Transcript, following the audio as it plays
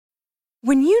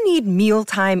When you need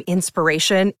mealtime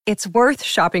inspiration, it's worth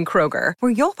shopping Kroger,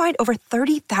 where you'll find over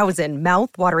 30,000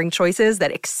 mouth-watering choices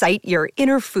that excite your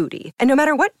inner foodie. And no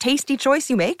matter what tasty choice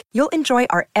you make, you'll enjoy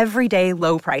our everyday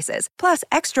low prices, plus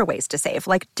extra ways to save,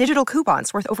 like digital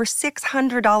coupons worth over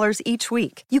 $600 each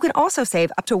week. You can also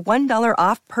save up to $1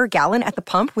 off per gallon at the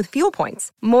pump with fuel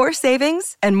points. More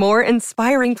savings and more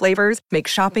inspiring flavors make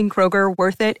shopping Kroger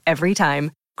worth it every time.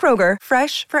 Kroger,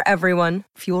 fresh for everyone.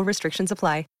 Fuel restrictions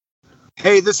apply.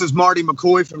 Hey, this is Marty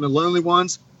McCoy from The Lonely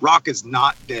Ones. Rock is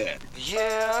not dead.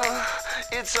 Yeah,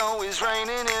 it's always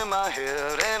raining in my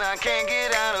head, and I can't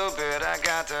get out of bed. I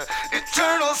got the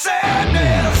eternal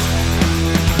sadness.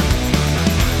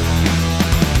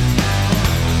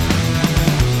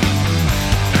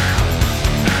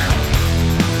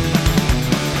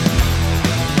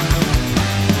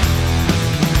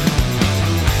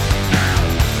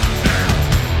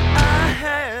 I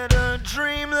had a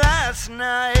dream last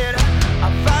night. I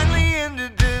finally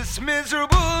ended this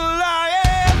miserable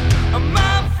life.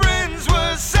 My friends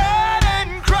were sad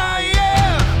and crying,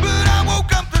 but I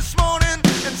woke up this morning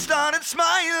and started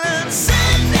smiling.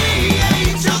 Send the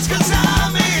angels, 'cause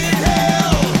I'm in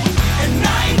hell, and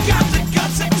I ain't got the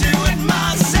guts to do it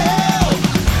myself.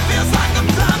 Feels like I'm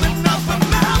climbing up a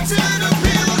mountain of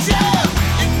hills,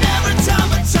 yeah, and every time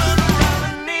I turn around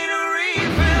I need a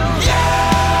refill.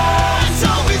 Yeah, it's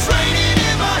always raining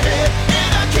in my head,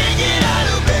 and I can't get out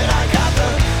of bed. I got the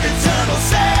eternal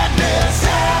sadness.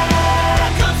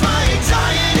 Here comes my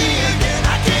anxiety again.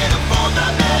 I can't afford my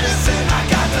medicine. I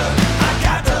got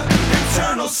the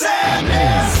eternal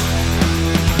sadness.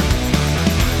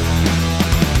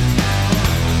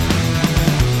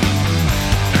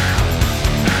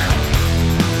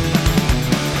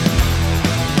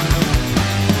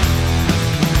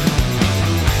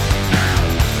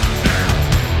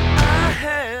 I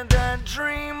had that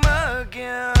dream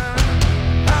again.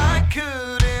 I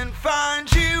couldn't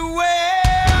find you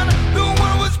when the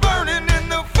world was burning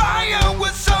and the fire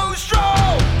was so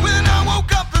strong. When I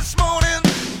woke up this morning,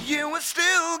 you were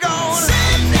still gone.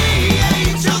 Send the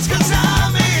angels, 'cause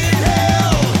I'm in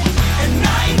hell, and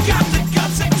I ain't got the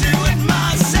guts to do it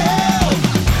myself.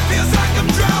 Feels like I'm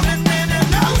drowning in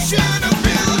an ocean of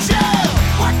bills, yeah.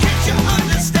 Why can't you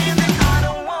understand that I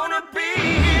don't wanna be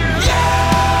here?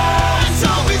 Yeah, it's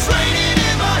always raining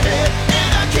in my head,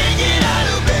 and I can't get out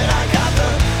of bed. I got the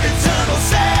eternal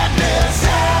sadness.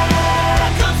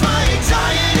 Here comes my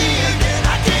anxiety again.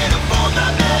 I can't afford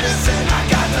my medicine. I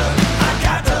got the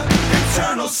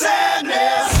eternal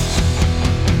sadness.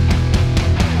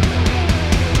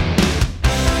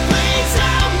 Please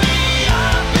help me,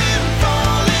 I've been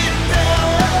falling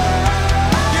down.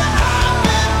 Yeah, I've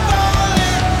been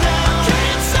falling down.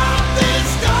 Can't stop this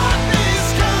darkness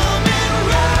coming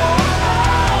round.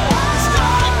 This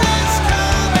darkness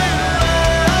coming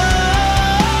round.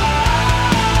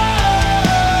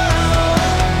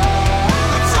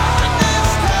 The darkness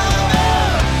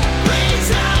coming. Please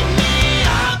help me,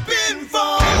 I've been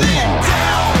falling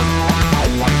down.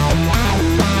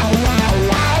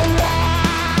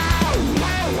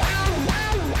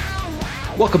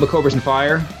 Welcome to Cobras and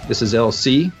Fire. This is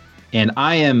LC, and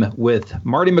I am with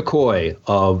Marty McCoy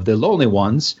of The Lonely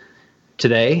Ones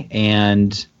today,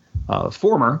 and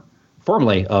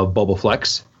formerly of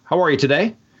Bobaflex. How are you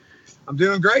today? I'm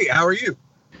doing great. How are you?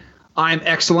 I'm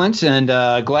excellent, and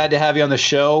glad to have you on the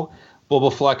show.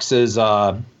 Bobaflex is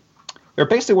they're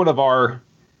basically one of our,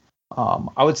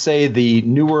 I would say, the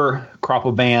newer crop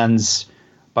of bands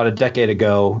about a decade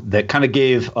ago that kind of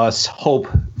gave us hope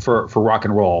for rock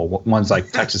and roll. Ones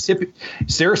like Texas Hippie,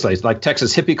 seriously, it's like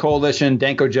Texas Hippie Coalition,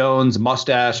 Danko Jones,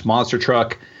 Mustache, Monster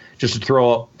Truck, just to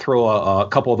throw a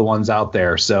couple of the ones out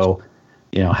there. So,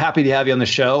 happy to have you on the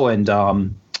show, and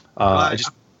I'm go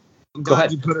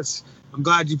glad ahead. I'm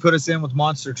glad you put us in with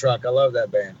Monster Truck. I love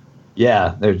that band.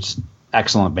 Yeah, they're just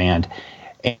excellent band.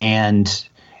 And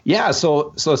yeah,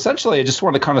 so essentially I just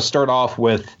wanted to kind of start off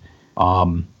with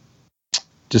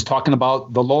just talking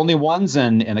about The Lonely Ones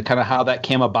and kind of how that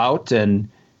came about and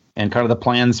kind of the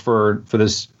plans for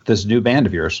this new band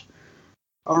of yours.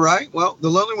 All right. Well, The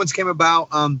Lonely Ones came about.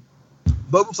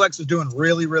 Bobaflex was doing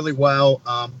really, really well.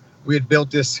 We had built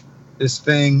this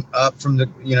thing up from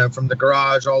the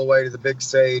garage all the way to the big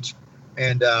stage.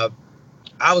 And I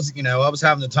was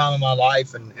having the time of my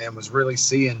life and was really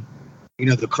seeing,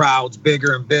 the crowds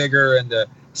bigger and bigger, and the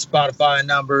Spotify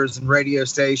numbers and radio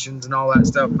stations and all that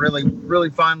stuff. Really, really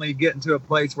finally getting to a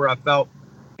place where I felt,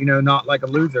 not like a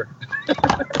loser.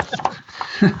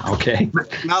 Okay.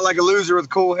 Not like a loser with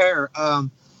cool hair. And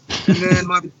then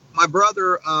my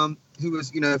brother, who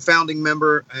was, founding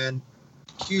member and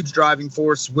huge driving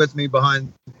force with me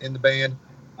in the band,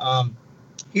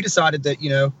 he decided that,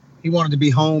 he wanted to be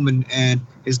home, and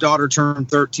his daughter turned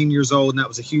 13 years old, and that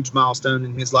was a huge milestone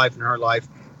in his life and her life.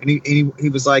 And he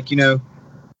was like, he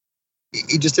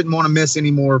just didn't want to miss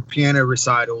any more piano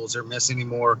recitals or miss any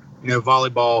more,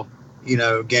 volleyball,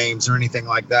 games or anything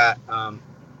like that.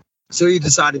 So he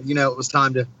decided, it was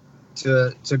time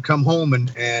to come home,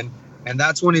 and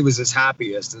that's when he was his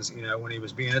happiest, as when he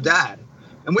was being a dad.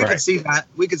 And we could see that.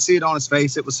 We could see it on his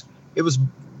face. It was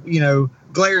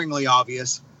glaringly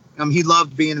obvious. He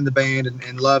loved being in the band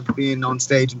and loved being on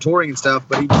stage and touring and stuff,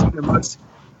 but he was the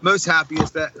most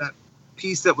happiest. That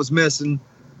piece that was missing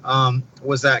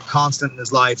was that constant in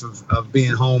his life of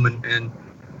being home and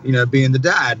being the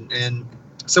dad. And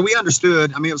so we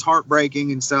understood. It was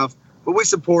heartbreaking and stuff, but we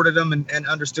supported him and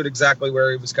understood exactly where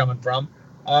he was coming from.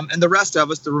 And the rest of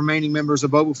us, the remaining members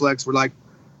of Bobaflex, were like,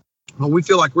 well, we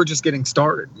feel like we're just getting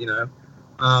started,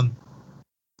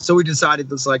 So we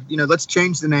decided, let's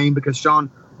change the name, because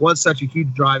Sean was such a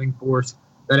huge driving force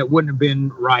that it wouldn't have been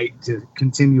right to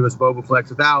continue as Bobaflex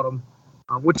without him,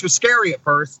 which was scary at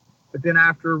first. But then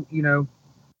after,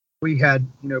 we had,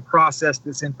 processed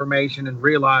this information and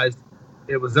realized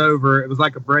it was over, it was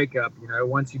like a breakup.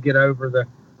 Once you get over the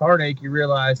heartache, you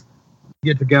realize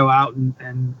you get to go out and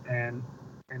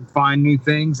find new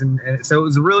things. And so it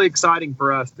was really exciting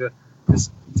for us to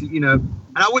and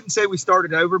I wouldn't say we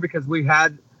started over, because we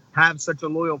have such a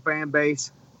loyal fan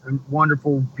base and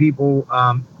wonderful people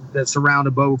that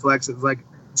surrounded Bobaflex. It was like,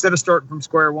 instead of starting from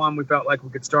square one, we felt like we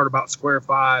could start about square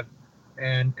five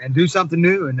and do something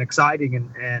new and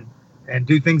exciting and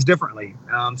do things differently.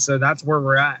 So that's where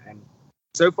we're at. And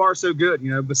so far, so good.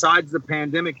 Besides the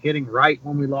pandemic hitting right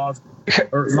when we launched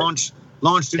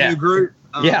a new group.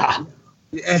 Yeah,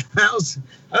 that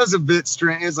was a bit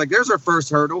strange. It's like, there's our first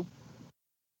hurdle.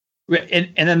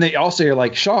 And then they also are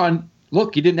like, Sean,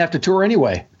 look, you didn't have to tour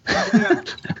anyway. Yeah.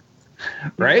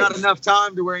 Right? Not enough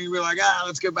time to where you were like,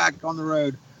 let's get back on the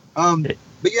road.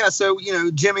 But yeah, so,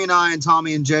 Jimmy and I and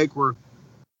Tommy and Jake were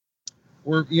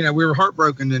we were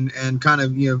heartbroken and kind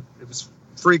of, it was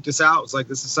freaked us out. It's like,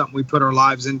 this is something we put our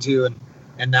lives into,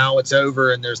 and now it's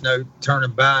over and there's no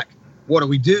turning back. What do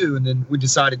we do? And then we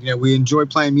decided, we enjoy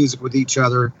playing music with each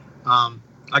other.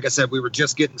 Like I said, we were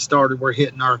just getting started. We're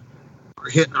hitting our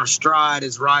stride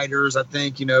as writers. I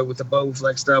think, with the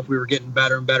Bobaflex stuff, we were getting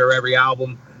better and better every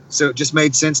album. So it just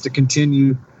made sense to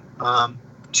continue,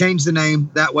 change the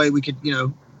name. That way we could,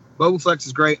 Bobaflex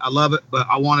is great. I love it, but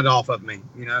I want it off of me.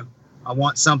 I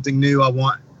want something new. I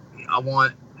want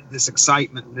this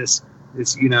excitement, this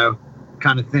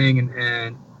kind of thing.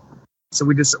 And so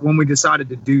when we decided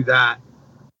to do that,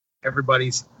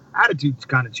 everybody's attitudes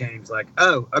kind of changed. Like,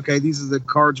 oh, okay, these are the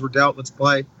cards we're dealt. Let's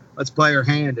play our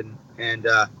hand. And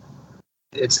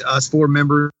it's us four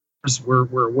members.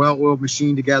 We're a well-oiled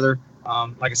machine together.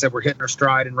 Like I said, we're hitting our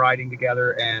stride and writing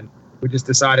together, and we just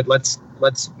decided let's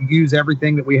use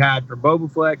everything that we had for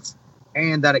Bobaflex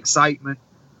and that excitement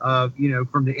of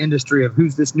from the industry of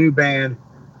who's this new band,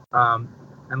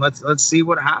 and let's see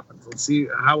what happens. Let's see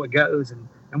how it goes,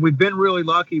 and we've been really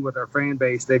lucky with our fan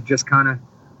base. They've just kind of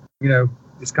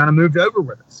moved over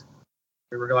with us.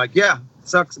 We were like, yeah, it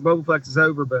sucks, Bobaflex is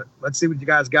over, but let's see what you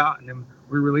guys got. And then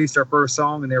we released our first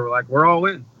song, and they were like, we're all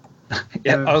in.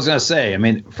 Yeah, I was gonna say.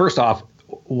 First off,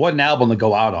 what an album to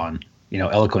go out on.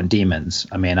 Eloquent Demons.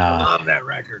 I love that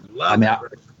record.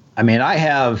 I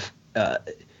have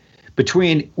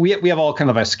we have all kind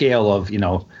of a scale of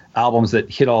albums that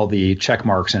hit all the check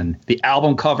marks, and the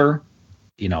album cover,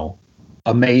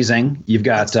 amazing. You've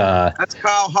got that's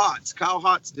Kyle Hotz. Kyle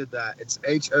Hotz did that. It's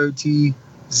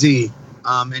HOTZ,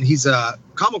 and he's a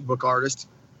comic book artist.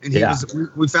 And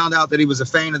we found out that he was a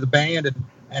fan of the band,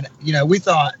 and we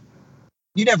thought,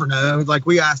 you never know. Like,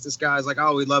 we asked this guy, like,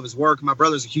 oh, we love his work. My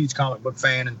brother's a huge comic book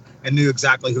fan and knew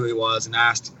exactly who he was, and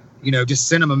asked, just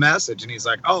send him a message. And he's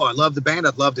like, oh, I love the band.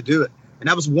 I'd love to do it. And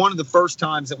that was one of the first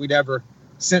times that we'd ever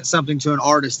sent something to an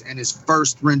artist, and his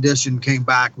first rendition came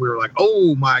back. We were like,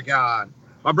 oh my God.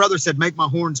 My brother said, make my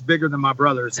horns bigger than my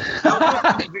brother's.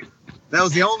 That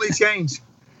was the only change.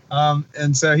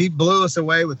 And so he blew us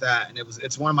away with that. And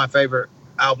it's one of my favorite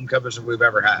album covers that we've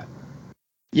ever had.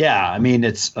 Yeah,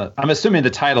 it's. I'm assuming the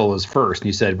title was first. And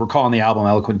you said, we're calling the album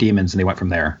Eloquent Demons, and they went from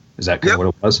there. Is that kind of what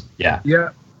it was? Yeah. Yeah.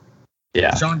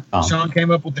 Yeah. Sean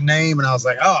came up with the name, and I was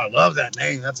like, oh, I love that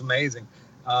name. That's amazing.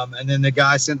 And then the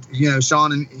guy sent,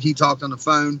 Sean, and he talked on the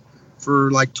phone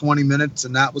for like 20 minutes,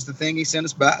 and that was the thing he sent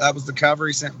us back. That was the cover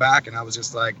he sent back, and I was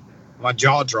just like, my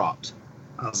jaw dropped.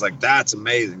 I was like, that's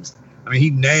amazing.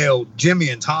 He nailed Jimmy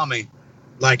and Tommy,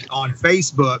 like, on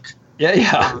Facebook.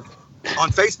 Yeah.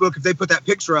 On Facebook, if they put that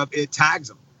picture up, it tags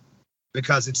them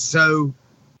because it's so,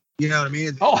 You know what I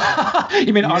mean? Oh,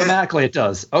 you mean automatically it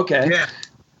does? Okay. Yeah.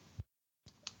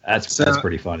 That's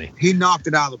pretty funny. He knocked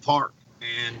it out of the park,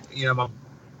 and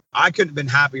I couldn't have been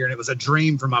happier. And it was a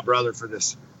dream for my brother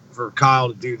for Kyle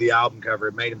to do the album cover.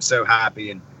 It made him so happy,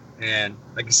 and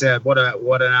like you said, what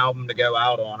an album to go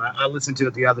out on. I listened to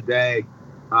it the other day,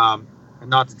 and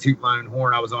not to toot my own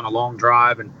horn, I was on a long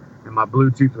drive, and my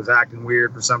Bluetooth was acting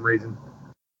weird for some reason,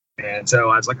 and so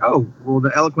I was like, oh, well,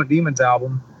 the Eloquent Demons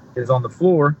album is on the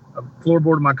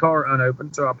floorboard of my car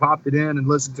unopened, so I popped it in and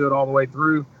listened to it all the way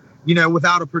through.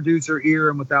 Without a producer ear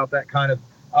and without that kind of,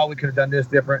 oh, we could have done this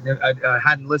different. I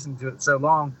hadn't listened to it so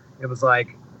long. It was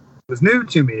new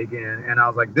to me again. And I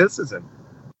was like, this is a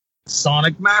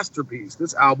sonic masterpiece.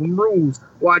 This album rules.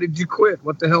 Why did you quit?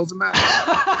 What the hell's the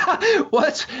matter?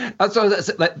 What? So that's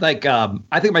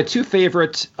I think my two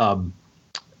favorite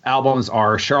albums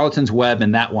are Charlatan's Web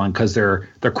and that one, because they're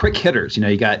quick hitters.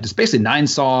 You got just basically 9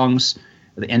 songs,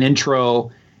 an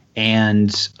intro, and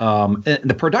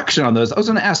the production on those. I was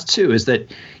going to ask too, is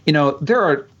that there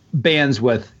are bands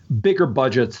with bigger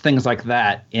budgets, things like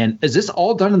that, and is this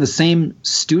all done in the same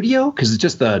studio? Because it's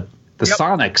just the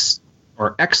sonics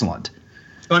are excellent.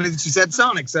 Funny that you said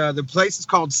sonics. The place is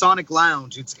called Sonic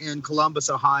Lounge. It's in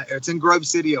Columbus, Ohio. It's in Grove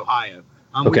City, Ohio.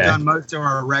 We've done most of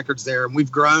our records there, and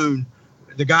we've grown.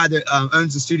 The guy that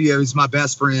owns the studio is my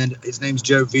best friend. His name's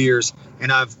Joe Veers,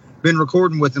 and I've been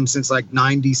recording with him since like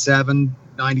 97,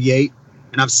 98,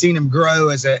 and I've seen him grow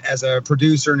as a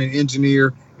producer and an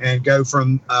engineer, and go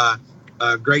from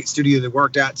a great studio that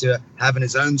worked out to having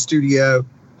his own studio.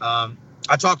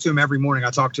 I talk to him every morning.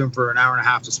 I talked to him for an hour and a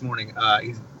half this morning.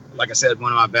 He's, like I said,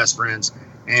 one of my best friends,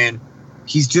 and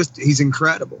he's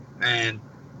incredible. And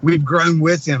we've grown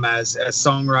with him as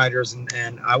songwriters,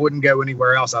 and I wouldn't go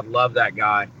anywhere else. I love that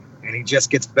guy, and he just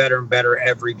gets better and better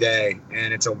every day.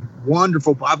 And it's a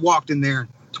wonderful. I've walked in there, and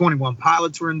 21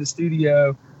 Pilots were in the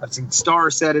studio. I've seen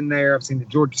Starset in there. I've seen the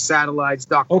Georgia Satellites.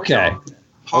 Dr. John,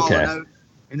 Hall and Oates.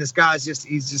 And this guy's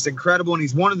he's just incredible, and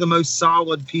he's one of the most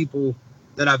solid people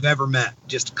that I've ever met.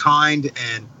 Just kind,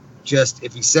 and just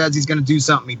if he says he's going to do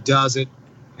something, he does it.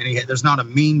 And there's not a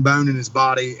mean bone in his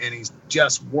body, and he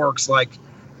just works like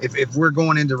if we're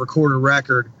going in to record a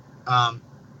record,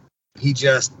 he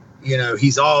just,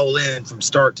 he's all in from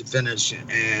start to finish,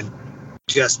 and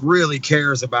just really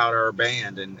cares about our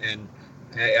band. And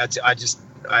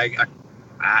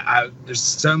there's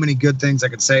so many good things I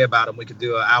could say about him. We could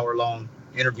do an hour-long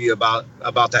interview about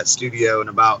that studio and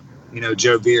about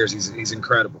Joe Veers. He's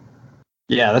incredible.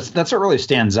 Yeah, that's what really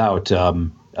stands out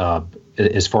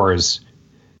as far as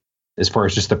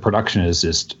just the production is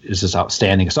just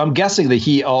outstanding. So I'm guessing that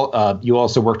you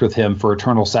also worked with him for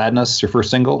Eternal Sadness, your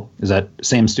first single. Is that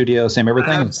same studio, same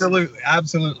everything?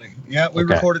 Absolutely. Yeah, we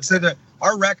recorded. So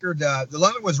our record, the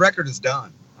Lonely Ones record, is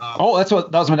done. That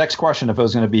was my next question. If it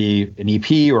was going to be an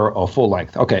EP or a full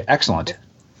length. Okay, excellent.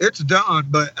 It's done,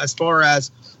 but as far as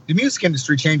the music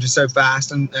industry changes so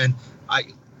fast, and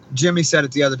Jimmy said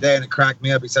it the other day, and it cracked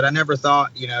me up. He said, "I never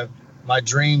thought, my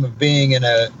dream of being in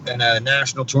a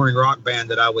national touring rock band,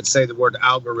 that I would say the word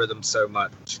algorithm so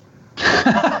much."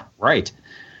 Right.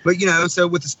 But so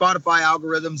with the Spotify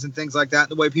algorithms and things like that,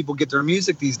 the way people get their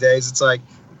music these days, it's like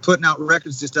putting out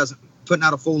records putting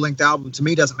out a full length album to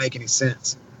me doesn't make any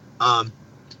sense.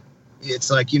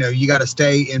 It's like, you got to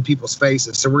stay in people's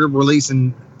faces. So we're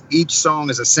releasing each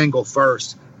song as a single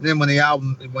first. And then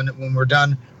when we're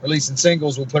done releasing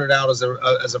singles, we'll put it out as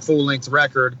a full length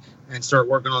record and start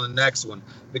working on the next one.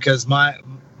 Because my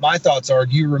thoughts are,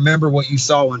 do you remember what you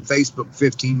saw on Facebook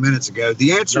 15 minutes ago?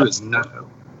 The answer is no.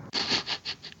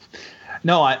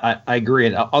 No, I agree.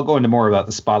 And I'll go into more about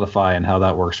the Spotify and how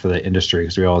that works for the industry,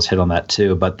 because we always hit on that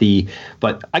too. But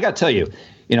I got to tell you,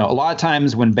 a lot of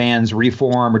times when bands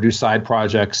reform or do side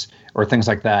projects or things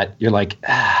like that, you're like,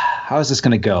 how is this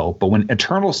going to go? But when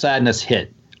Eternal Sadness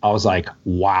hit, I was like,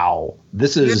 wow,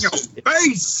 this is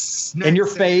in your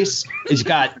face. It's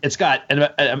got,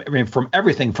 I mean, from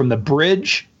everything from the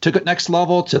bridge took it next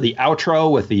level to the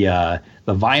outro with the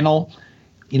vinyl,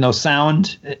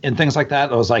 sound and things like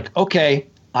that. I was like, okay,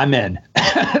 I'm in.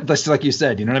 Just like you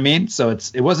said, you know what I mean? So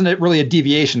it wasn't really a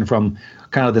deviation from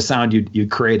kind of the sound you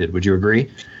created. Would you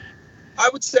agree? I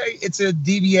would say it's a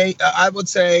deviate. I would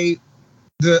say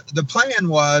the plan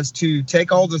was to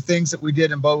take all the things that we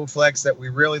did in Bobaflex that we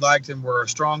really liked and were our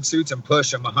strong suits and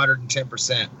push them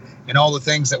 110%. And all the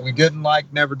things that we didn't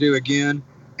like, never do again.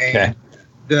 And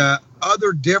the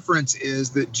other difference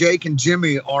is that Jake and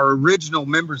Jimmy are original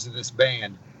members of this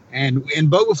band. And in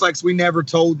Bobaflex, we never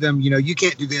told them, you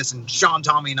can't do this. And Sean,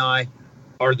 Tommy, and I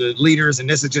are the leaders, and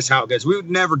this is just how it goes. We would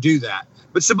never do that.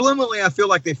 but subliminally, I feel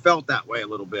like they felt that way a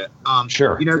little bit.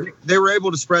 Sure. You know, they were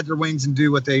able to spread their wings and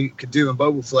do what they could do in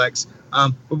Bobaflex.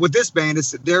 But with this band,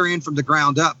 they're in from the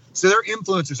ground up. So their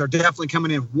influences are definitely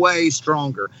coming in way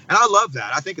stronger. And I love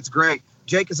that. I think it's great.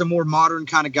 Jake is a more modern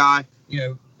kind of guy, you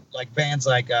know, like bands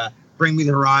like Bring Me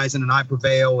the Horizon and I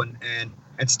Prevail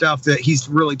and stuff that he's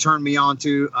really turned me on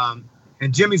to.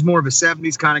 And Jimmy's more of a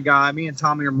 70s kind of guy. Me and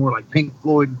Tommy are more like Pink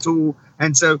Floyd and Tool.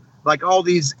 And so like all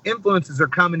these influences are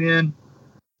coming in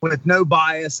with no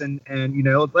bias and you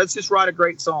know, let's just write a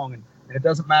great song. And it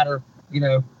doesn't matter, you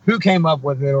know, who came up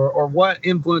with it or what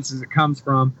influences it comes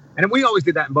from. And we always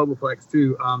did that in Bobaflex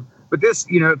too. But this,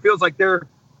 you know, it feels like they're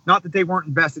not that they weren't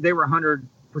invested. They were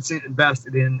 100%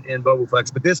 invested in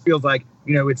Bobaflex. But this feels like,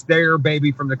 you know, it's their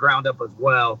baby from the ground up as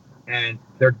well. And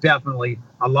they're definitely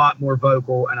a lot more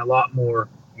vocal and a lot more,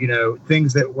 you know,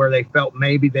 things that where they felt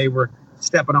maybe they were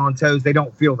stepping on toes. They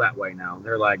don't feel that way now.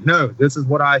 They're like, no, this is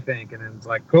what I think. And it's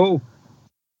like, cool.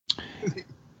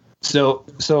 So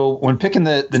when picking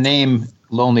the name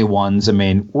Lonely Ones, I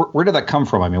mean, where did that come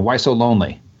from? I mean, why so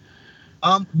lonely?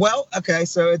 Well, okay.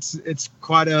 So it's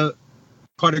quite a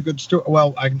good story.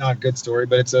 Well, not a good story,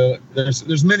 but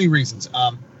there's many reasons.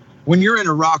 When you're in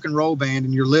a rock and roll band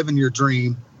and you're living your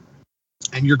dream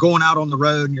and you're going out on the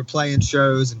road and you're playing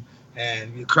shows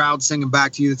and the crowd singing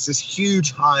back to you, it's this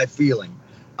huge high feeling.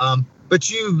 But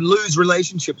you lose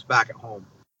relationships back at home.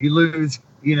 You lose,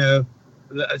 you know,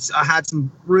 I had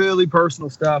some really personal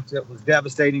stuff that was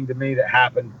devastating to me that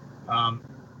happened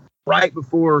right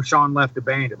before Sean left the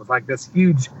band. It was like this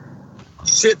huge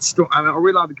shit storm. I mean, are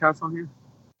we allowed to cuss on here?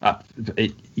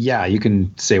 Yeah, you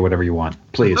can say whatever you want.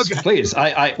 Please, okay. Please.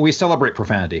 We celebrate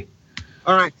profanity.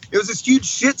 All right. It was this huge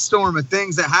shitstorm of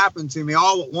things that happened to me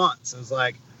all at once. It was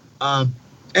like,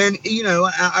 and you know,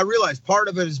 I realized part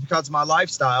of it is because of my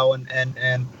lifestyle and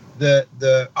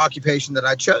the occupation that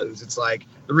I chose. It's like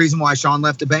the reason why Sean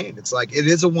left the band. It's like, it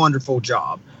is a wonderful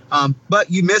job. But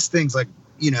you miss things like,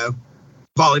 you know,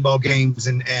 volleyball games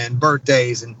and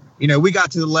birthdays. And, you know, we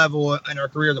got to the level in our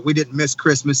career that we didn't miss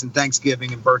Christmas and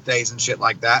Thanksgiving and birthdays and shit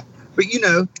like that. But, you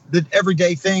know, the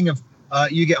everyday thing of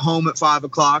you get home at 5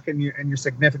 o'clock and your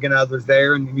significant other's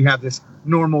there and you have this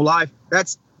normal life.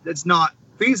 That's not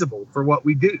feasible for what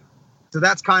we do. So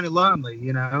that's kind of lonely.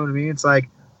 You know what I mean? It's like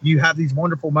you have these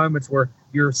wonderful moments where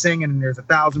you're singing and there's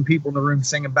 1,000 people in the room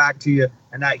singing back to you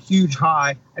and that huge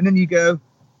high. And then you go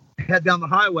head down the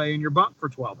highway and you're bumped for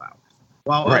 12 hours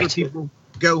while other people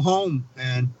go home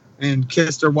and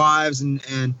kiss their wives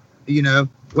and, you know,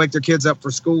 wake their kids up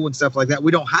for school and stuff like that.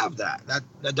 We don't have that.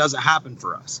 That doesn't happen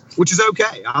for us, which is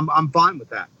okay. I'm fine with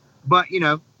that. But, you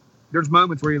know, there's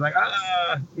moments where you're like,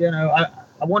 you know,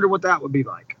 I wonder what that would be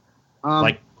like.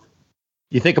 Like,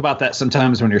 you think about that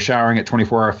sometimes when you're showering at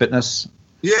 24 Hour Fitness.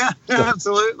 Yeah,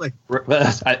 absolutely.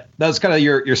 That's kind of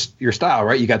your style,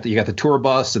 right? You got the tour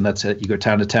bus, and that's it. You go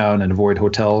town to town and avoid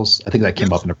hotels. I think that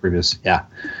came up in a previous. Yeah.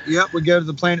 Yep, we go to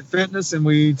the Planet Fitness and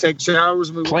we take showers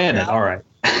and we Planet. All right.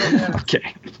 Yeah.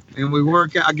 Okay. And we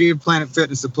work out. I gave Planet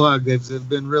Fitness a plug. They've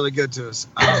been really good to us.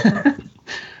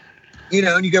 You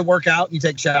know, and you go work out and you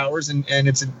take showers and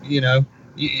it's, you know,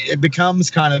 it becomes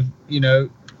kind of, you know,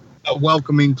 a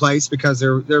welcoming place because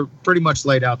they're pretty much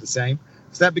laid out the same.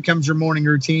 So that becomes your morning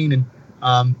routine.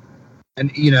 And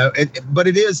you know, but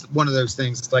it is one of those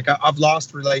things. It's like I've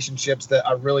lost relationships that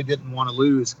I really didn't want to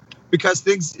lose because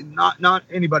things, not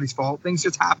anybody's fault. Things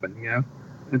just happen, you know.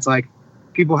 It's like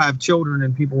people have children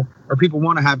and people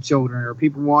want to have children or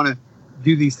people want to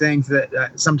do these things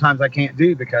that sometimes I can't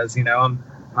do because, you know,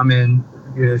 I'm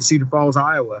in Cedar Falls,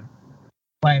 Iowa,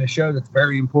 playing a show that's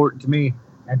very important to me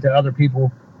and to other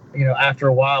people. You know, after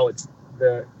a while, it's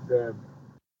the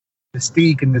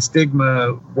mystique and the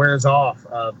stigma wears off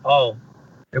of, oh,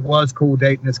 it was cool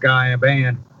dating this guy in a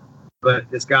band,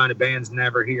 but this guy in a band's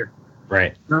never here.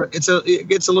 Right. It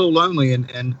gets a little lonely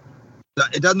and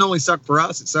it doesn't only suck for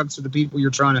us. It sucks for the people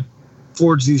you're trying to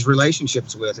forge these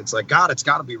relationships with. It's like, God, it's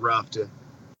got to be rough to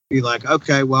be like,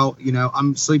 okay, well, you know,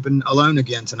 I'm sleeping alone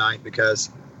again tonight because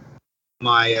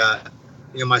my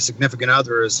significant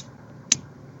other is,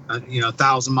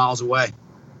 1,000 miles away.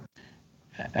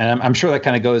 And I'm sure that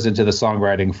kind of goes into the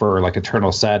songwriting for like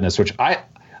Eternal Sadness, which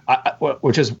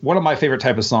is one of my favorite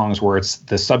type of songs where it's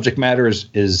the subject matter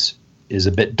is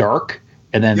a bit dark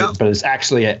and then, but it's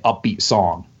actually an upbeat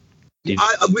song.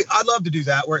 I love to do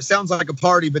that where it sounds like a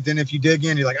party, but then if you dig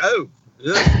in, you're like, oh,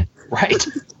 right.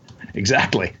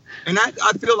 Exactly. And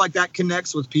I feel like that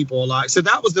connects with people a lot. So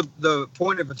that was the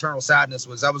point of Eternal Sadness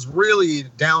was I was really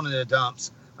down in the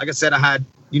dumps. Like I said, I had,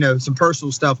 some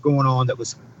personal stuff going on that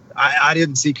was, I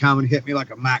didn't see coming, hit me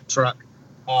like a Mack truck.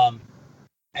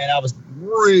 and I was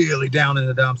really down in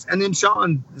the dumps. And then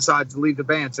Sean decided to leave the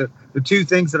band. So the two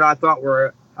things that I thought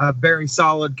were a very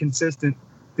solid, consistent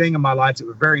thing in my life that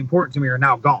were very important to me are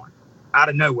now gone out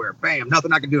of nowhere. Bam,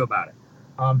 nothing I can do about it.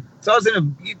 So I was in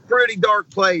a pretty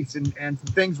dark place, and some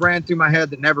things ran through my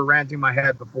head that never ran through my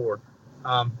head before.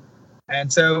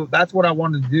 And so that's what I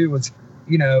wanted to do was,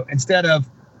 instead of,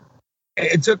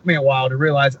 it took me a while to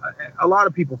realize a lot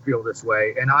of people feel this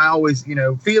way. And I always,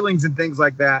 feelings and things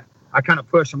like that, I kind of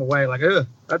push them away like, ugh,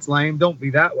 that's lame. Don't be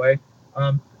that way.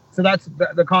 So that's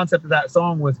the concept of that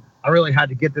song was I really had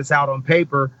to get this out on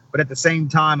paper. But at the same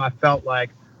time, I felt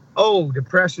like, oh,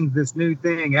 depression's this new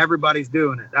thing. Everybody's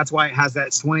doing it. That's why it has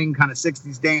that swing kind of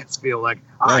 60s dance feel like,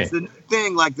 right. It's the new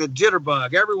thing, like the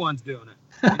jitterbug. Everyone's doing it.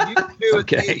 And you can do it.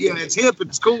 Okay. It's hip.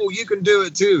 It's cool. You can do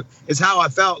it too. It's how I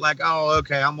felt like, oh,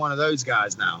 okay, I'm one of those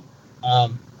guys now.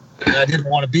 And I didn't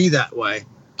want to be that way.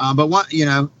 But what,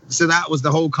 so that was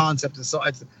the whole concept. The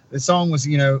song was,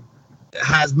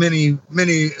 has many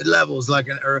levels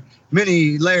or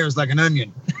many layers like an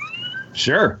onion.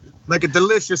 Sure. Like a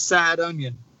delicious sad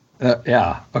onion.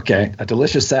 Yeah. Okay. A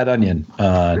delicious sad onion.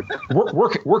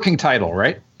 Working title,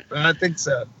 right? I think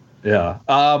so. Yeah.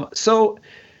 So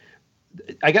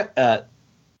I got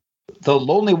The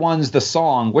Lonely Ones, the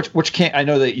song. Which came? I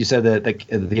know that you said that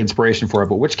the inspiration for it,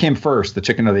 but which came first, the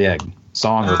chicken or the egg?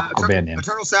 Song or band name?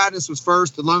 Eternal Sadness was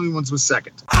first. The Lonely Ones was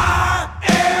second. I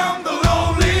am the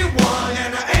lonely one,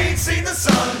 and I ain't seen the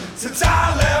sun since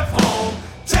I left home.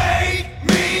 Take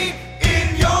me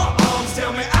in your arms,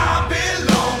 tell me I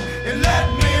belong, and let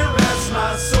me rest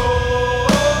my soul.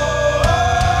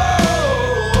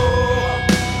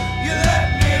 You let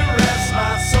me rest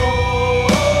my soul.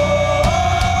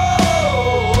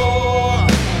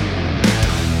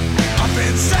 I've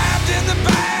been stabbed in the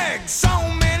back so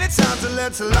many times to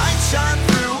let the light shine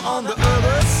through on the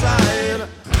other side.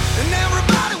 And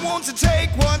everybody wants to take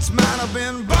what's mine. I've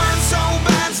been burned so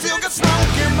bad, still got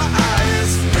smoke in my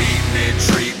eyes.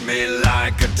 Treat me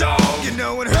like a dog. You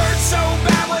know it hurts so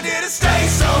bad, why did it stay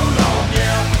so long?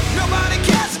 Yeah, nobody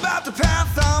cares about the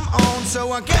path I'm on,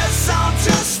 so I guess I'll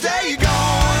just stay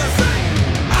gone.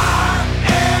 I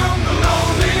am the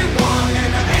lonely one,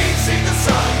 and I ain't seen the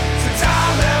sun since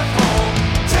I left home.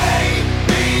 Take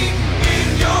me in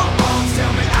your arms,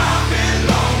 tell me I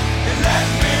belong, and let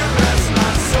me rest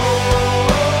my soul.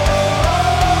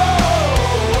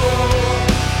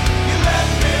 You let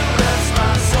me rest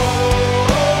my soul.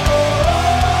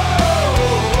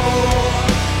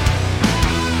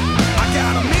 I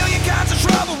got a million kinds of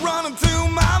trouble running through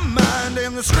my mind,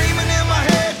 and the screaming in my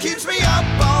head keeps me up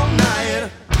all night.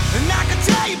 And I can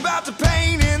tell you about the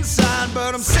pain inside,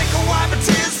 but I'm sick of wiping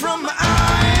tears from my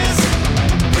eyes.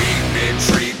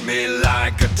 Treat me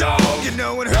like a dog. You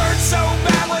know it hurts so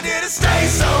bad, why did it stay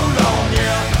so long?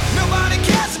 Yeah, nobody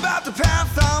cares about the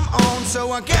path I'm on,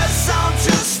 so I guess I'll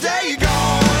just stay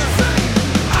gone.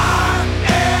 I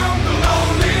am the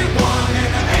lonely one,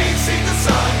 and I ain't seen the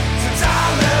sun since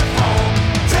I left home.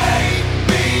 Take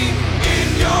me in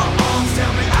your arms,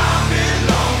 tell me I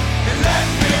belong, and let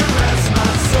me rest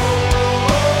my soul.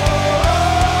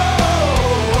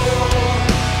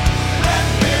 Let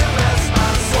me rest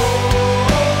my soul.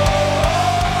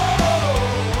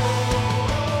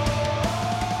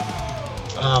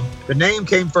 The name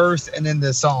came first, and then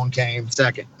the song came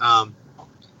second. And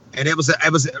it was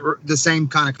the same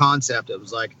kind of concept. It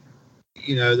was like,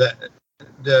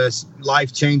 the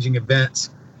life-changing events,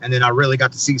 and then I really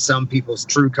got to see some people's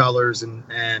true colors,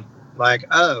 and like,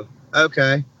 oh,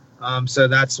 okay. So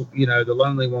that's, The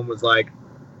Lonely One was like,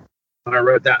 when I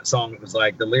wrote that song, it was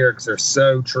like the lyrics are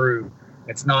so true.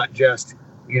 It's not just,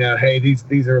 hey,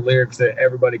 these are lyrics that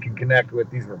everybody can connect with.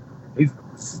 These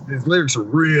lyrics are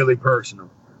really personal.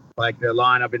 Like the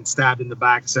line, I've been stabbed in the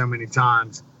back so many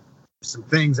times. Some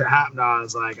things that happened, I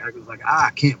was like,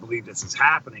 I can't believe this is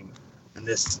happening. And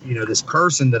this, this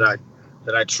person that I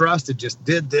trusted just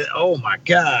did this. Oh my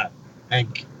God. And,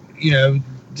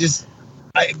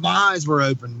 my eyes were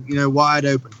open, wide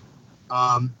open.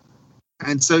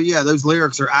 And so, yeah, those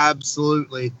lyrics are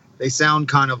absolutely, they sound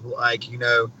kind of like,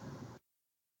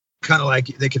 kind of like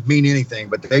they could mean anything,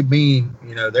 but they mean,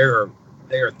 there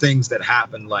are things that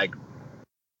happen like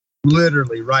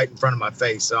literally right in front of my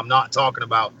face. So I'm not talking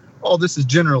about, oh, this is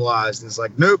generalized. It's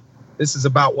like, nope, this is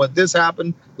about what this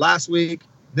happened last week,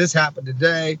 this happened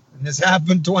today, and this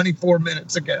happened 24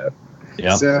 minutes ago.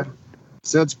 Yeah.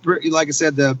 So it's pretty, like I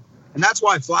said, and that's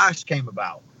why Flash came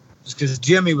about. Just because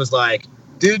Jimmy was like,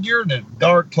 dude, you're in a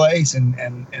dark place, and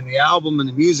the album and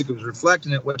the music was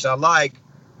reflecting it, which I like,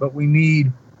 but we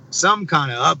need some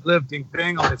kind of uplifting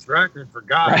thing on this record, for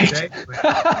God's sake.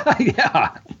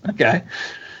 Yeah. Okay.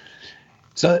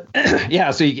 So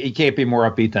yeah, so you can't be more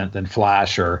upbeat than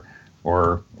Flash or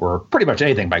pretty much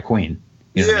anything by Queen.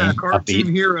 You know what I mean? Cartoon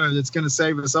upbeat. hero that's going to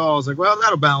save us all. I was like, well,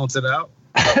 that'll balance it out.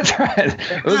 That's right.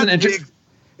 It was an interesting.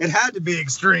 It had to be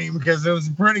extreme because it was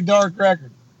a pretty dark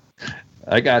record.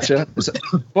 I gotcha. So,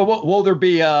 well, will there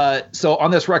be so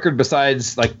on this record,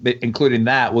 besides like including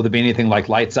that, will there be anything like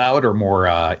Lights Out or more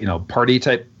party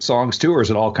type songs too, or is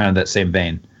it all kind of that same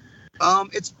vein?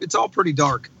 It's all pretty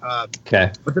dark.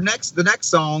 Okay. But the next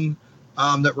song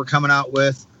that we're coming out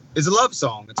with is a love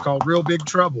song. It's called Real Big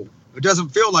Trouble. It doesn't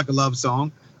feel like a love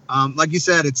song. Like you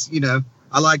said, it's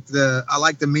I like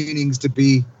the meanings to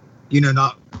be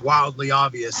not wildly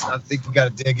obvious. I think you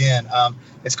got to dig in.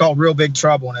 It's called Real Big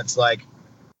Trouble, and it's like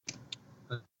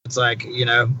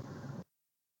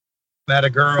met a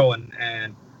girl and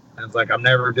it's like I'm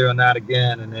never doing that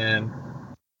again, and then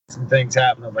some things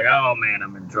happen. I was like, oh man,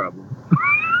 I'm in trouble.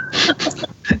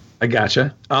 I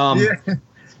gotcha. Yeah.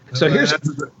 So here's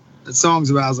the song's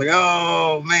about. I was like,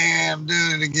 oh man, I'm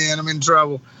doing it again. I'm in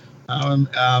trouble.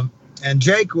 And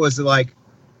Jake was like,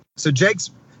 so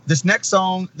Jake's this next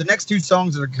song, the next two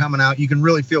songs that are coming out, you can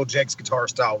really feel Jake's guitar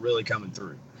style really coming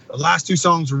through. The last two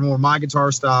songs were more my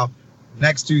guitar style.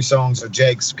 Next two songs are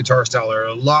Jake's guitar style. They're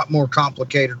a lot more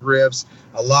complicated riffs,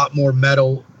 a lot more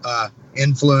metal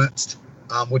influenced,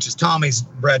 which is Tommy's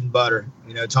bread and butter.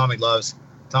 Tommy's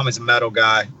a metal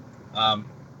guy.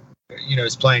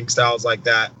 His playing styles like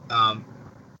that.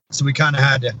 So we kind of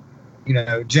had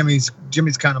to, Jimmy's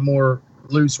kind of more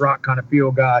loose rock kind of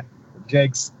feel guy.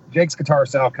 Jake's guitar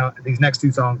style. These next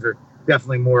two songs are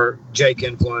definitely more Jake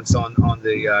influence on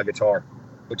the guitar,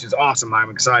 which is awesome. I'm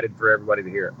excited for everybody to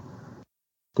hear it.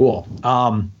 Cool.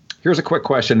 Here's a quick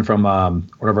question from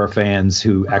one of our fans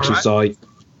who actually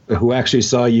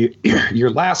saw you your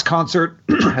last concert.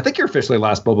 I think your officially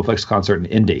last Bobaflex concert in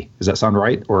Indy. Does that sound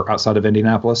right? Or outside of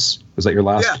Indianapolis? Was that your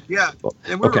last? Yeah.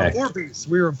 And we were a four-piece.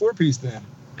 We were a four-piece then.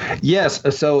 Yes.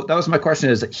 So that was my question.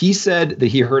 Is that he said that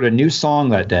he heard a new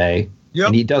song that day,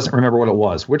 and he doesn't remember what it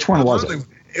was. Which one was it?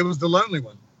 It was the Lonely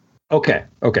One. Okay.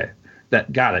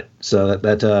 That got it. So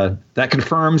that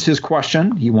confirms his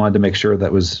question. He wanted to make sure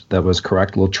that was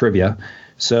correct. A little trivia.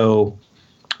 So,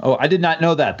 I did not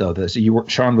know that though.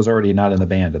 Sean was already not in the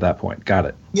band at that point. Got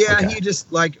it. Yeah, okay. He just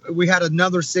we had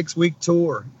another 6-week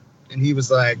tour, and he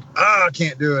was like, "Oh, I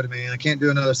can't do it, man. I can't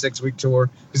do another 6-week tour."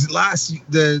 Because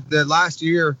the last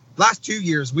 2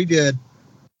 years we did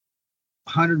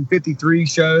 153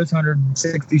 shows,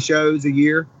 160 shows a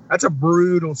year. That's a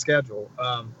brutal schedule.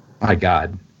 My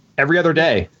God. Every other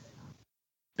day,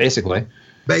 basically,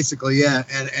 yeah.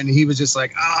 And he was just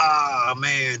like,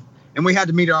 man. And we had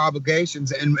to meet our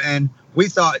obligations. And we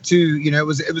thought too, it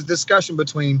was discussion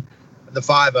between the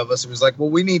five of us. It was like, well,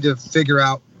 we need to figure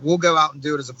out, we'll go out and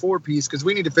do it as a 4-piece because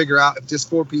we need to figure out if this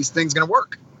 4-piece thing's going to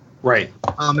work. Right.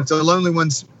 It's a Lonely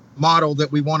Ones model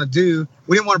that we want to do.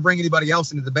 We didn't want to bring anybody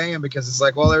else into the band because it's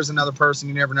like, well, there's another person.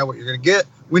 You never know what you're going to get.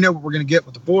 We know what we're going to get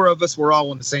with the four of us. We're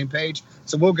all on the same page.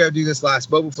 So we'll go do this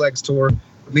last Bobaflex tour,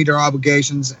 meet our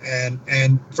obligations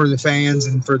and for the fans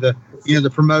and for the, the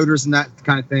promoters and that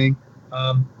kind of thing.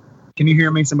 Can you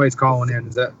hear me? Somebody's calling in.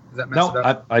 Does that mess it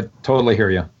up? I totally hear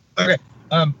you. Okay.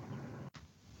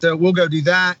 So we'll go do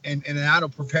that and that'll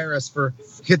prepare us for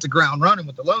hit the ground running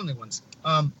with the Lonely Ones.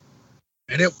 And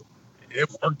it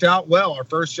worked out well. Our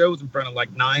first show was in front of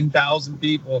like 9,000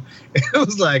 people. It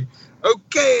was like,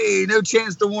 okay, no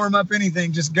chance to warm up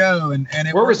anything, just go. And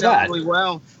it worked out really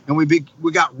well. And we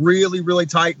got really, really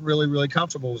tight and really, really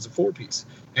comfortable. It was a 4-piece.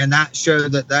 And that show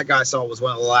that guy saw was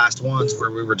one of the last ones where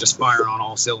we were just firing on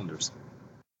all cylinders.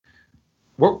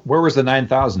 Where was the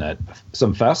 9,000 at?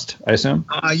 Some fest, I assume?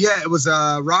 Yeah, it was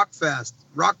Rock Fest.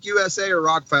 Rock USA or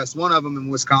Rock Fest, one of them in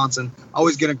Wisconsin. I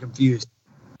always get them confused.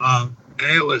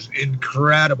 It was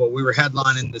incredible. We were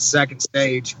headlining the second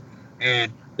stage,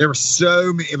 and there were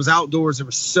so many. It was outdoors. There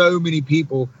were so many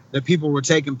people that people were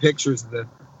taking pictures of the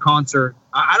concert.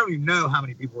 I don't even know how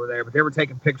many people were there, but they were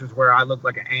taking pictures where I looked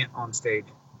like an ant on stage.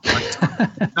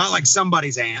 Not like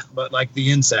somebody's ant, but like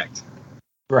the insect.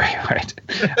 Right.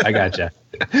 I gotcha.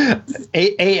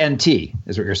 A-N-T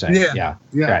is what you're saying. Yeah.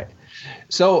 Right.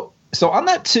 So on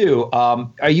that too,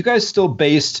 are you guys still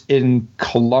based in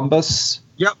Columbus?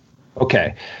 Yep.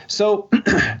 Okay. So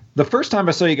the first time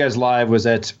I saw you guys live was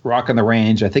at Rock on the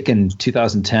Range, I think in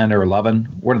 2010 or 11,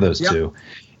 one of those two.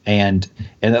 And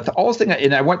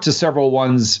I went to several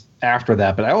ones after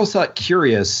that, but I always thought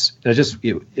curious,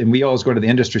 and we always go to the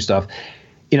industry stuff,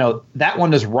 that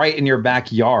one is right in your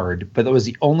backyard, but that was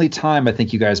the only time I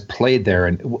think you guys played there.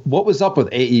 And what was up with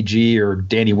AEG or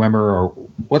Danny Wimmer or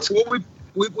what's? Well,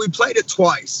 we played it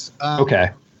twice. Okay.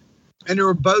 And they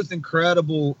were both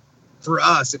incredible for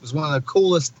us, it was one of the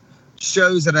coolest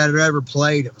shows that I'd ever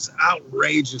played. It was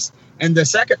outrageous. And the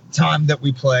second time that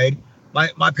we played,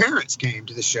 my parents came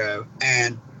to the show,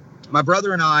 and my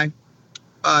brother and I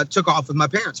took off with my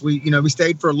parents. We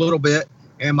stayed for a little bit,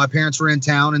 and my parents were in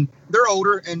town, and they're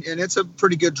older, and it's a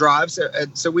pretty good drive.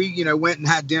 So we, went and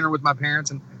had dinner with my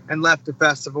parents and left the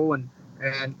festival, and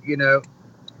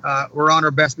we're on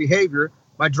our best behavior.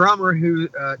 My drummer, who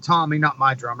Tommy, not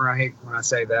my drummer, I hate when I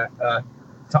say that,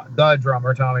 the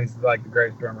drummer, Tommy's like the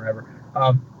greatest drummer ever.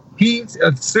 He's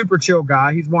a super chill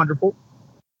guy. He's wonderful.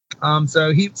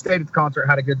 So he stayed at the concert,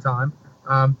 had a good time.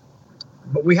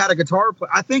 But we had a guitar player.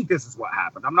 I think this is what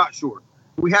happened. I'm not sure.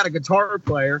 We had a guitar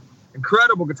player,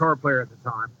 incredible guitar player at the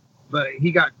time, but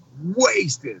he got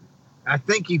wasted. I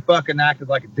think he fucking acted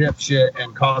like a dipshit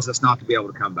and caused us not to be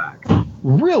able to come back.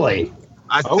 Really?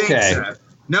 I think so.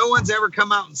 No one's ever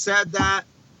come out and said that,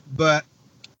 but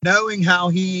knowing how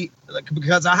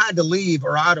because I had to leave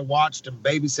or I'd have watched him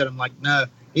babysit him, like, no,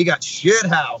 he got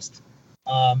shit-housed.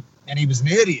 And he was an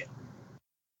idiot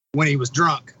when he was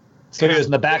drunk. So he was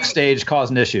in the backstage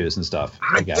causing issues and stuff.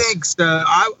 I guess. Think so.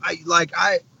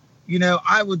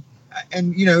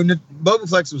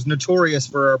 Bobaflex was notorious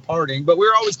for our partying, but we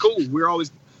were always cool. We were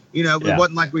always, it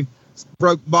wasn't like we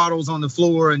broke bottles on the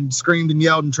floor and screamed and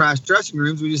yelled in trash dressing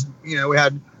rooms. We just, we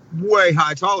had way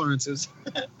high tolerances.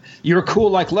 You were cool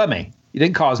like Lemmy. You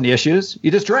didn't cause any issues.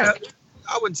 You just drank.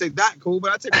 I wouldn't say that cool,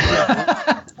 but I'd say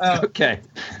okay.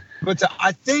 But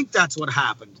I think that's what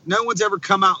happened. No one's ever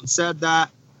come out and said that.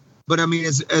 But I mean,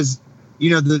 as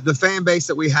the fan base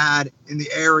that we had in the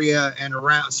area and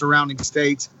around surrounding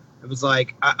states, it was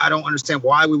like, I don't understand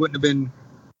why we wouldn't have been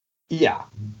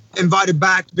invited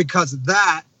back because of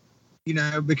that,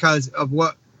 because of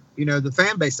what, the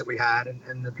fan base that we had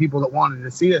and the people that wanted to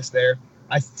see us there.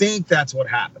 I think that's what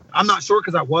happened. I'm not sure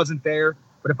because I wasn't there,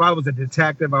 but if I was a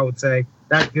detective, I would say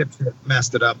that dipshit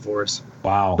messed it up for us.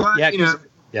 Wow. But,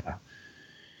 yeah.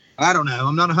 I don't know.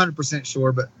 I'm not 100%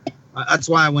 sure, but that's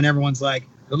why when everyone's like,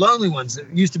 the lonely ones, it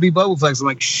used to be Bobaflex, I'm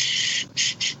like, shh,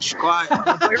 quiet.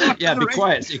 Yeah, be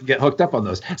quiet so you can get hooked up on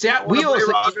those. See, I want to play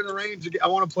Rock in the Range. I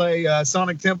want to play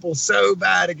Sonic Temple so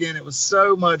bad again. It was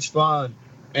so much fun.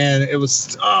 And it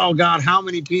was, oh, God, how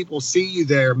many people see you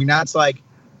there? I mean, that's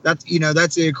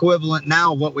the equivalent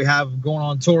now of what we have going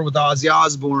on tour with Ozzy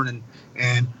Osbourne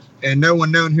and no one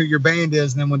knowing who your band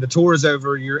is. And then when the tour is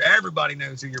over, everybody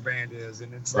knows who your band is.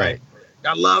 And it's like,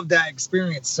 I love that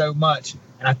experience so much.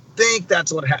 And I think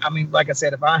that's what like I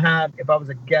said, if I was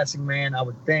a guessing man, I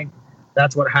would think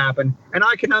that's what happened. And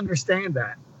I can understand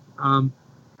that.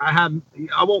 I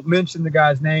won't mention the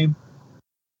guy's name,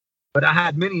 but I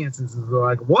had many instances where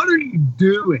like, what are you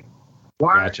doing?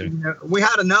 Why? Gotcha. We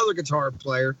had another guitar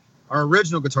player, our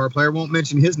original guitar player, won't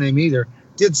mention his name either,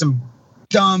 did some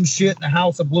dumb shit in the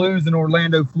House of Blues in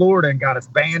Orlando, Florida, and got us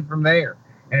banned from there.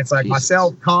 And it's like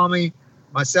myself, Tommy,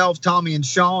 and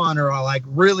Sean are like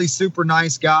really super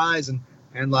nice guys, and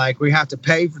like we have to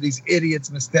pay for these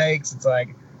idiots' mistakes. It's like,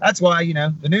 that's why,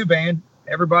 the new band,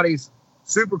 everybody's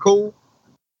super cool.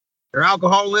 Their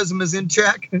alcoholism is in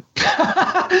check. That's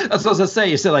what I was going to say.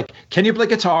 You said, like, can you play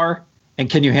guitar and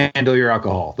can you handle your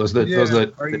alcohol? Those are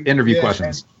the interview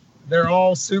questions. They're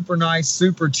all super nice,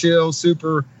 super chill,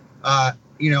 super,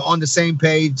 on the same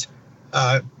page,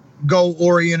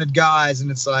 goal-oriented guys.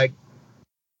 And it's like,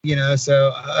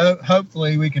 so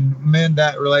hopefully we can mend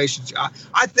that relationship.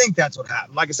 I think that's what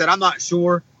happened. Like I said, I'm not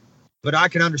sure, but I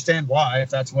can understand why, if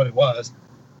that's what it was.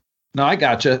 No, I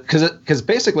gotcha. Because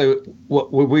basically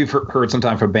what we've heard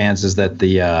sometimes from bands is that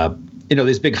the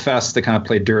these big fests that kind of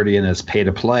play dirty and it's pay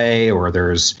to play, or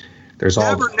there's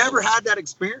never had that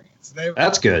experience.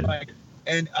 That's good.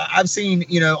 And I've seen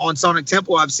on Sonic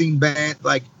Temple, I've seen bands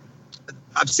on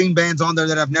there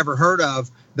that I've never heard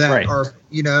of that are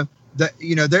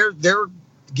they're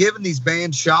giving these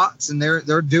bands shots and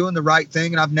they're doing the right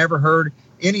thing. And I've never heard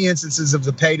any instances of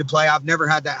the pay to play. I've never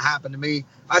had that happen to me.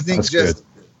 I think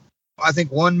I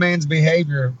think one man's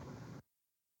behavior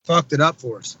fucked it up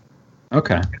for us.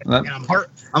 Okay. And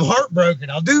I'm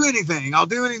heartbroken. I'll do anything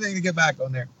to get back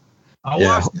on there. I'll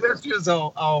watch dishes.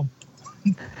 I'll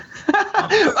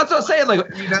That's what I'm saying.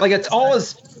 Like it's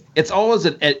always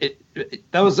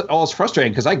that was always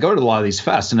frustrating because I go to a lot of these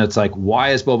fests and it's like, why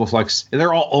is Bobaflex?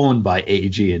 They're all owned by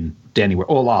AEG and Danny. Well,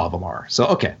 a lot of them are. So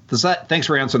okay, thanks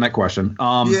for answering that question.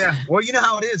 Yeah. Well, you know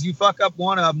how it is. You fuck up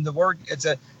one of them. The work. It's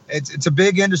a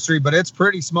big industry, but it's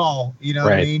pretty small. You know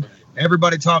what I mean?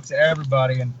 Everybody talks to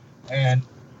everybody, and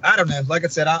I don't know. Like I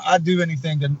said, I'd do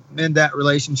anything to mend that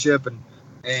relationship,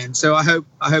 and so I hope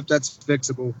that's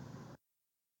fixable.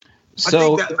 So, I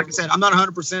think that, like I said, I'm not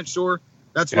 100% sure,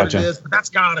 That's what it is. But that's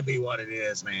got to be what it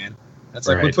is, man. That's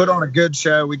like we put on a good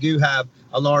show. We do have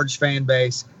a large fan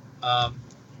base.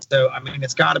 So, I mean,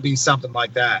 it's got to be something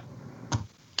like that.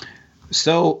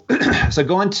 So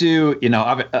going to,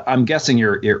 I'm guessing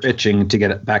you're itching to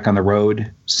get back on the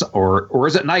road, or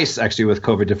is it nice actually with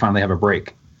COVID to finally have a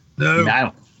break?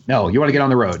 No, no, you want to get on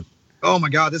the road. Oh my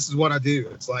God, this is what I do.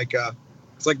 It's like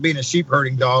being a sheep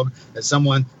herding dog that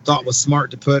someone thought was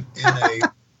smart to put in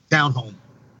a townhome.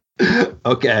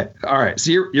 Okay, all right.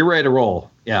 So you're ready to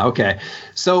roll. Yeah. Okay.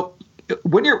 So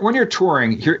when you're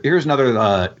touring, here's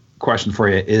another question for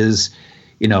you. Is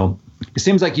it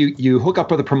seems like you hook up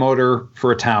with a promoter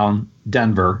for a town,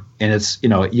 Denver, and it's,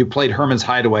 you played Herman's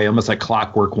Hideaway almost like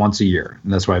clockwork once a year.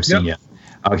 And that's why I've seen you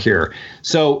out here.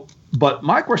 So, but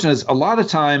my question is, a lot of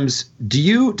times,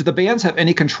 do the bands have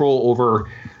any control over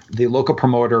the local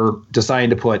promoter deciding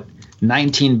to put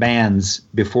 19 bands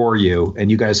before you and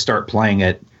you guys start playing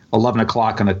at 11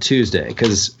 o'clock on a Tuesday?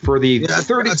 Because for the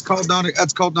 30, that's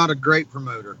called not a great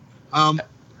promoter.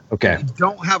 Okay. You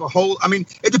don't have a whole, I mean,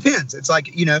 it depends. It's like,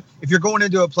 if you're going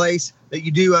into a place that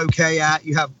you do okay at,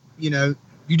 you have, you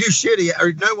do shitty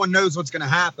or no one knows what's going to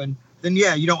happen, then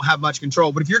you don't have much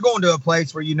control. But if you're going to a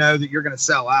place where you know that you're going to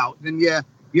sell out, then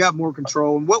you have more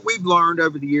control. And what we've learned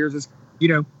over the years is,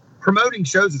 promoting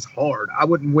shows is hard. I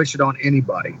wouldn't wish it on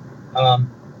anybody.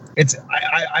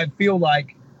 I feel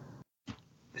like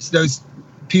those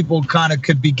people kind of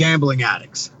could be gambling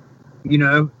addicts.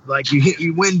 Like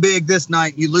you win big this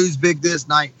night, you lose big this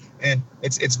night. And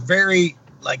it's very,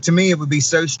 like, to me, it would be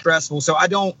so stressful. So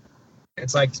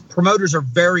it's like promoters are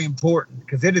very important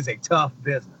because it is a tough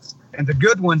business. And the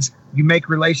good ones, you make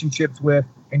relationships with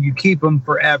and you keep them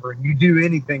forever and you do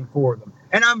anything for them.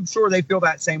 And I'm sure they feel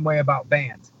that same way about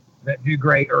bands that do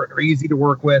great or are easy to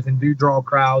work with and do draw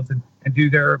crowds and do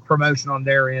their promotion on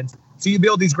their ends. So you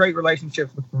build these great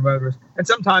relationships with promoters. And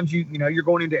sometimes you're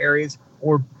going into areas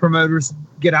where promoters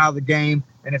get out of the game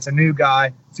and it's a new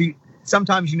guy. So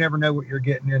sometimes you never know what you're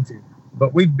getting into.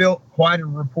 But we've built quite a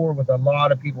rapport with a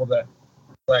lot of people that,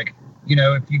 like,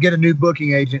 if you get a new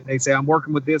booking agent, they say, I'm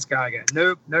working with this guy again.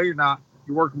 Nope, no, you're not.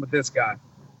 You're working with this guy.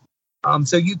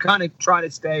 So you kind of try to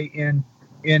stay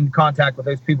in contact with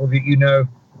those people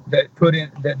that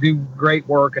that do great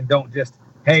work and don't just,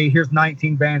 hey, here's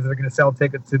 19 bands that are going to sell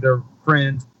tickets to their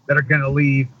friends that are going to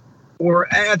leave.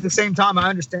 Or at the same time, I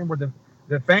understand where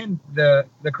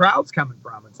the crowd's coming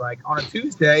from. It's like on a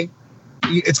Tuesday,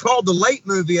 it's called the late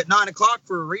movie at 9 o'clock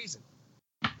for a reason.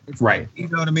 It's right. Like, you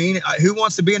know what I mean? Who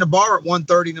wants to be in a bar at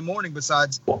 1:30 in the morning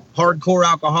besides hardcore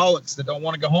alcoholics that don't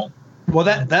want to go home? Well,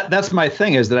 that's my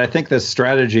thing is that I think this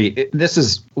strategy, this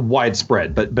is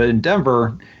widespread, but in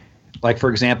Denver, like,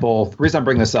 for example, the reason I'm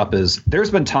bringing this up is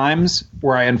there's been times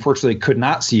where I unfortunately could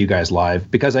not see you guys live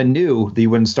because I knew that you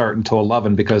wouldn't start until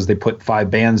 11 because they put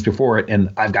 5 bands before it. And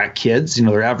I've got kids,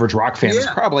 their average rock fan is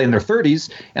probably in their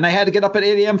 30s. And I had to get up at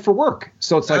 8 a.m. for work.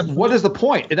 So it's like, what is the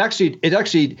point? It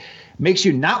actually makes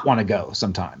you not want to go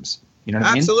sometimes. You know what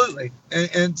I mean? Absolutely.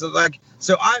 And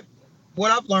so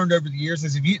what I've learned over the years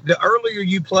is the earlier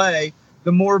you play,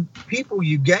 the more people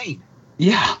you gain.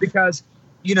 Yeah. Because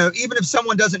even if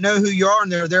someone doesn't know who you are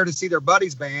and they're there to see their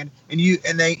buddy's band and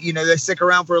they stick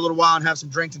around for a little while and have some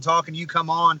drinks and talk and you come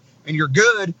on and you're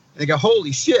good and they go,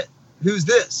 holy shit, who's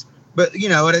this? But,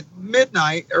 at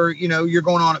midnight or, you're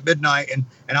going on at midnight and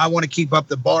I want to keep up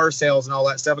the bar sales and all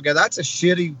that stuff. Again,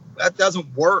 that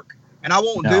doesn't work. And I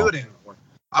won't do it anymore.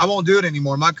 I won't do it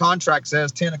anymore. My contract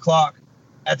says 10 o'clock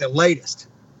at the latest.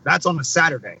 That's on a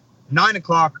Saturday, 9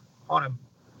 o'clock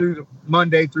through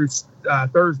Monday through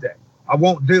Thursday. I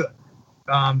won't do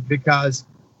it because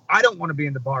I don't want to be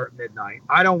in the bar at midnight.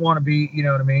 I don't want to be, you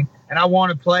know what I mean? And I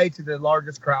want to play to the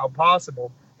largest crowd possible.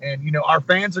 And, our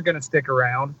fans are going to stick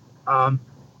around.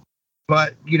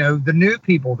 But, the new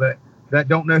people that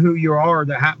don't know who you are,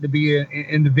 that happen to be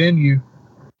in the venue,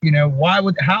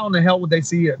 how in the hell would they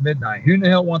see you at midnight? Who in the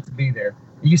hell wants to be there?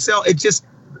 You sell it just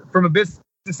from a business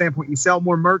standpoint, you sell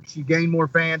more merch, you gain more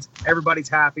fans. Everybody's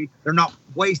happy. They're not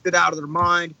wasted out of their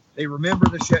mind. They remember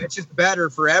the show. It's just better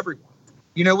for everyone.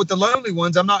 With the Lonely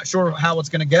Ones, I'm not sure how it's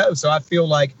going to go. So I feel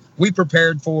like we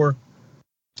prepared for,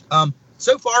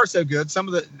 so far so good. Some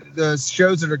of the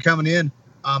shows that are coming in,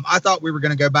 I thought we were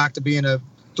going to go back to being a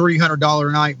 $300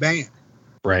 a night band.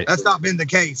 Right. That's not been the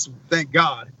case. Thank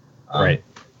God. Right.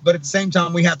 But at the same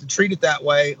time, we have to treat it that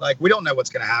way. Like, we don't know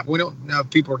what's going to happen. We don't know if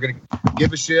people are going to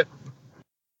give a shit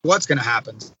what's going to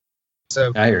happen.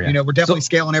 So, I hear you. We're definitely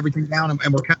scaling everything down,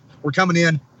 and we're coming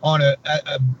in on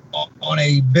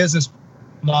a business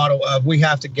model of we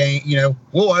have to gain.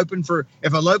 We'll open for,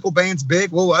 if a local band's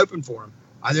big, we'll open for them.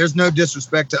 there's no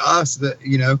disrespect to us that,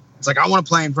 it's like, I want to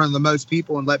play in front of the most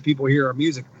people and let people hear our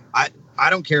music. I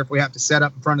don't care if we have to set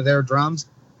up in front of their drums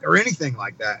or anything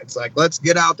like that. It's like, let's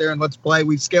get out there and let's play.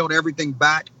 We've scaled everything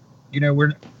back.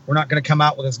 We're not going to come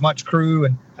out with as much crew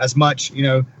and as much,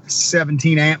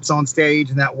 17 amps on stage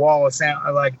and that wall of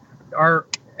sound. Like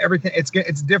everything,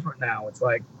 it's different now. It's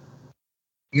like,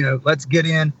 let's get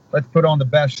in, let's put on the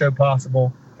best show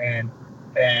possible and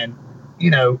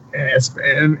in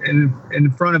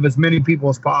front of as many people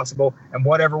as possible. And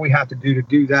whatever we have to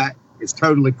do that is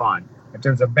totally fine. If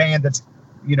there's a band that's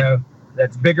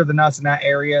bigger than us in that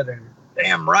area, then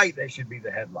damn right they should be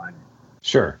the headliner.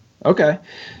 Sure. Okay.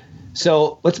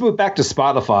 So let's move back to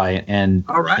Spotify and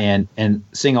all right. and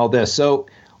seeing all this. So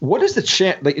what is the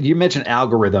chance? Like you mentioned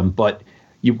algorithm, but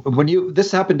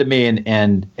this happened to me,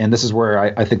 and this is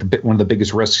where I think one of the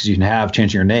biggest risks you can have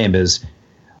changing your name is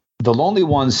the Lonely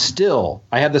Ones. Still,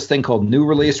 I have this thing called New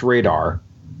Release Radar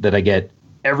that I get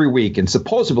every week, and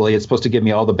supposedly it's supposed to give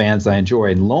me all the bands I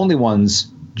enjoy. And Lonely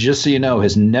Ones, just so you know,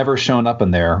 has never shown up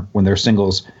in there when their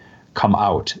singles come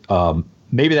out.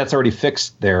 Maybe that's already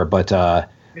fixed there, but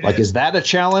like, is that a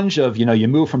challenge of, you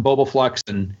move from Bobaflex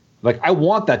and like, I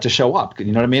want that to show up.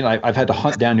 You know what I mean? I've had to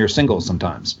hunt down your singles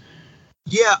sometimes.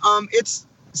 Yeah.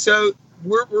 So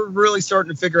we're really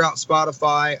starting to figure out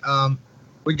Spotify.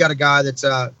 We got a guy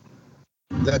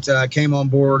that came on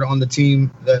board on the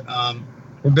team that,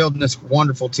 we're building this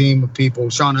wonderful team of people.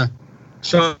 Shauna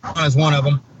is one of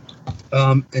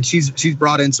them. And she's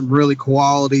brought in some really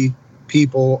quality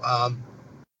people.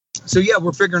 So yeah,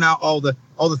 we're figuring out all the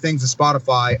things of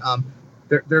Spotify.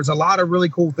 There's a lot of really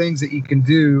cool things that you can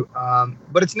do,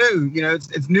 but it's new.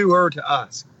 It's newer to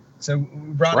us. So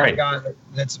we brought in a guy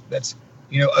that's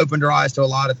opened our eyes to a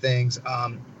lot of things.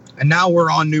 And now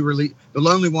we're on new release. The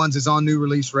Lonely Ones is on New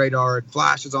Release Radar.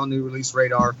 Flash is on New Release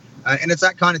Radar, and it's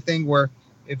that kind of thing where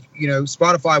if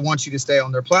Spotify wants you to stay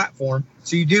on their platform,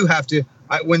 so you do have to.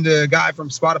 When the guy from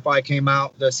Spotify came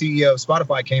out, the CEO of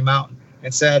Spotify came out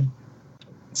and said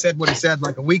what he said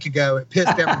like a week ago, it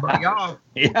pissed everybody off.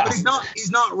 Yeah. But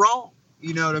he's not wrong.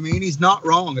 You know what I mean? He's not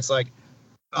wrong. It's like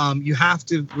you have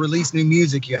to release new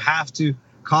music. You have to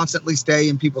constantly stay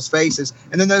in people's faces,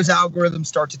 and then those algorithms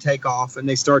start to take off, and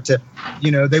they start to,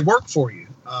 they work for you.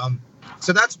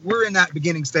 So we're in that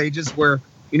beginning stages where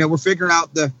we're figuring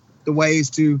out the ways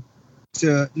to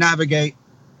navigate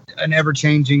an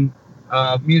ever-changing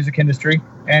music industry,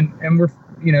 and we're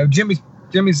Jimmy's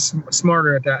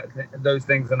smarter at those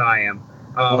things than I am.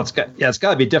 Well, it's got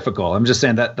to be difficult. I'm just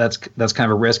saying that's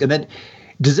kind of a risk. And then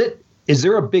is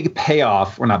there a big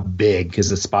payoff, or not big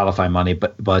because it's Spotify money,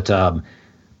 but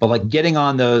like getting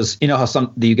on those,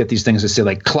 how you get these things that say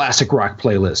like classic rock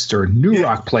playlists or new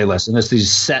rock playlists, and there's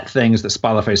these set things that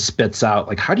Spotify spits out.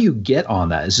 Like, how do you get on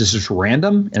that? Is this just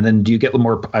random? And then do you get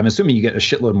more? I'm assuming you get a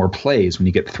shitload more plays when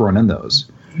you get thrown in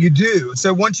those. You do.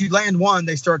 So once you land one,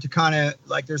 they start to kind of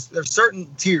like there's certain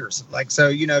tiers. Like, so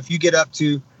if you get up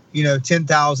to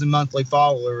 10,000 monthly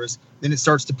followers, then it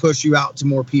starts to push you out to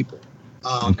more people.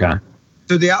 Okay.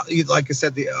 So like I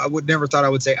said, I would never thought I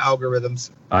would say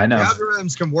algorithms. I know the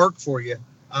algorithms can work for you.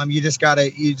 You just gotta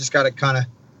do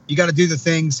the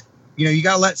things. You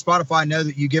gotta let Spotify know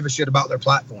that you give a shit about their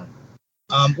platform,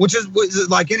 which is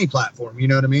like any platform. You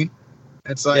know what I mean?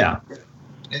 It's like,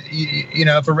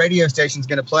 if a radio station's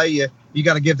gonna play you, you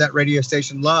got to give that radio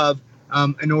station love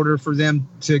in order for them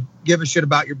to give a shit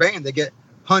about your band. They get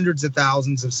hundreds of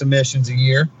thousands of submissions a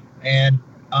year, and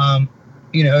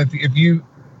if you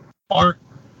aren't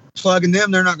plugging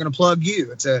them, they're not going to plug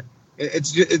you. It's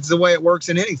the way it works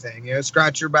in anything.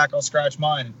 Scratch your back, I'll scratch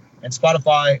mine. And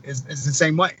Spotify is the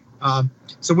same way.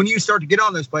 So when you start to get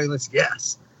on those playlists,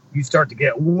 yes, you start to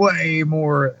get way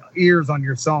more ears on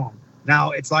your song.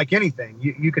 Now it's like anything.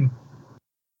 You can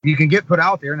get put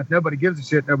out there, and if nobody gives a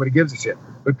shit, nobody gives a shit.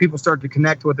 But people start to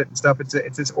connect with it and stuff. It's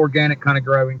this organic kind of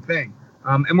growing thing.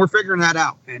 And we're figuring that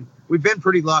out. And we've been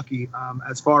pretty lucky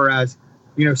as far as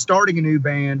starting a new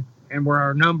band and where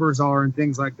our numbers are and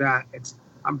things like that.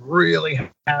 I'm really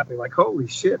happy. Like, holy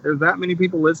shit, there's that many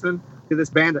people listening to this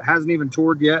band that hasn't even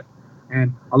toured yet,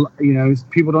 and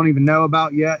people don't even know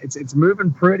about yet. It's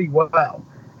moving pretty well.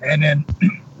 And then,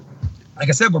 like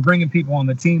I said, we're bringing people on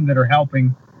the team that are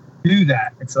helping do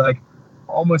that. It's like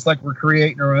almost like we're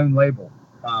creating our own label,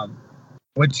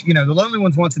 which the Lonely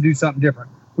Ones wants to do something different.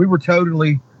 We were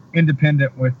totally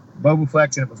independent with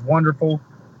Bobaflex, and it was wonderful.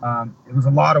 It was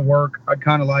a lot of work. I'd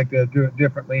kind of like to do it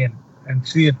differently and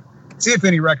see if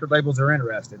any record labels are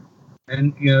interested,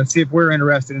 and see if we're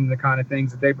interested in the kind of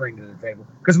things that they bring to the table,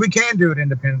 because we can do it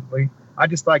independently. I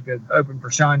just like to open for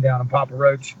Shinedown and Papa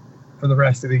Roach for the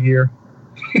rest of the year.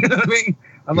 You know what I mean?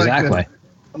 Exactly.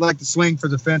 like to swing for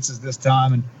the fences this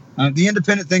time. And the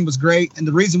independent thing was great. And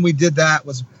the reason we did that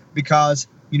was because,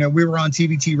 we were on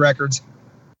TBT Records,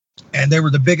 and they were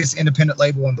the biggest independent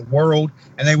label in the world,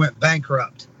 and they went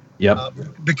bankrupt. Yep.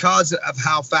 Because of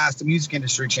how fast the music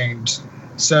industry changed.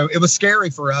 So it was scary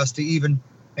for us to even,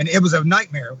 and it was a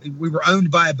nightmare. We were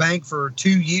owned by a bank for 2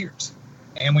 years,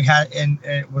 and we had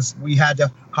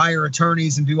to hire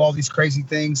attorneys and do all these crazy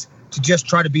things to just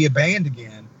try to be a band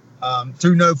again,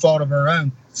 through no fault of our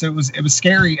own. So it was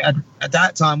scary. At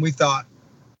that time, we thought,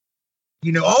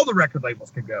 all the record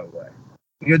labels could go away.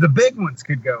 The big ones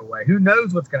could go away. Who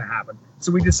knows what's going to happen?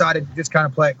 So we decided to just kind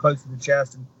of play it close to the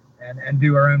chest and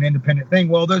do our own independent thing.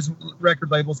 Well, those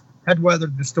record labels had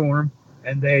weathered the storm,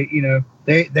 and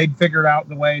they'd figured out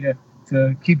the way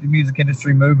to keep the music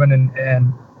industry moving,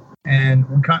 and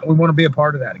we want to be a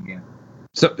part of that again.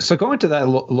 So go into that a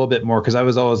little bit more, because I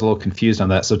was always a little confused on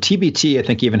that. So TBT, I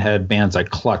think, even had bands like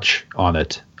Clutch on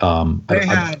it.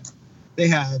 They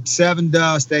had Seven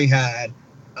Dust. They had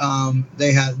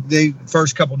the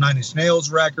first couple Nine Inch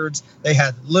Nails records. They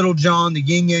had Little John, the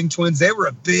Yin Yang Twins. They were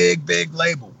a big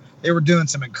label. They were doing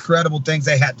some incredible things.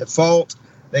 They had Default.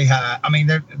 They had,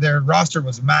 their roster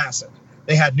was massive.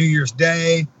 They had New Year's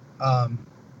Day.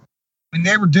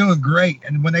 They were doing great.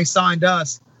 And when they signed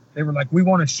us, they were like, we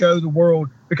want to show the world,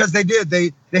 because they did.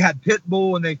 They had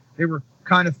Pitbull, and they were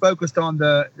kind of focused on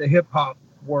the hip hop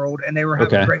world, and they were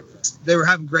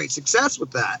having great success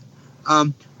with that.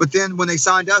 But then when they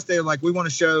signed us, they were like, we want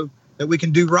to show that we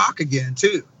can do rock again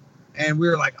too. And we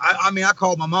were like, I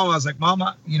called my mom. I was like,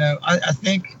 Mama, I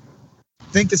think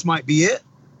this might be it.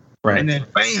 Right. And then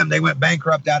bam, they went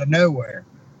bankrupt out of nowhere.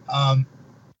 I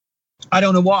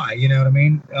don't know why, you know what I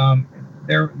mean?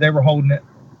 They were holding it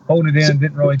in,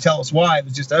 didn't really tell us why. It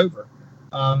was just over.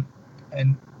 And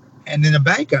then the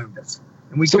bank owned us,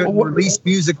 and we couldn't release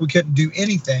music. We couldn't do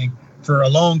anything for a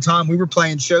long time. We were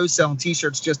playing shows, selling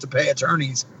T-shirts just to pay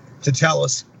attorneys to tell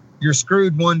us, you're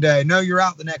screwed one day. No, you're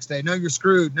out the next day. No, you're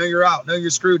screwed. No, you're out. No,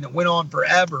 you're screwed. And it went on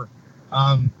forever.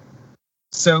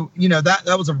 So,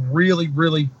 that was a really,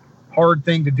 really hard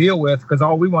thing to deal with, because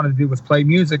all we wanted to do was play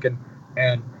music,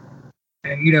 and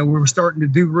we were starting to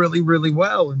do really, really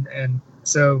well. And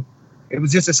so it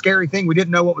was just a scary thing. We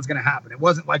didn't know what was going to happen. It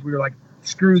wasn't like we were like,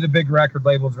 screw the big record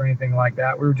labels or anything like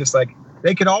that. We were just like,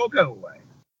 they could all go away.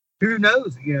 Who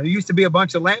knows? There used to be a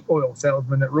bunch of lamp oil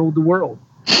salesmen that ruled the world,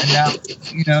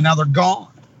 and now they're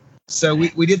gone. So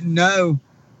we didn't know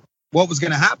what was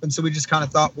going to happen. So we just kind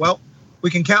of thought, well, we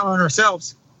can count on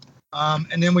ourselves.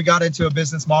 And then we got into a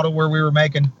business model where we were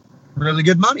making really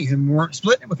good money, and we weren't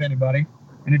splitting it with anybody.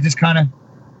 And it just kind of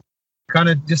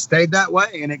just stayed that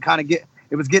way. And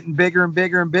it was getting bigger and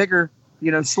bigger and bigger,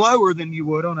 slower than you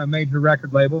would on a major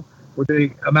record label with the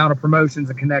amount of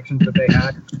promotions and connections that they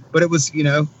had. But it was,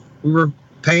 we were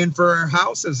paying for our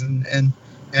houses and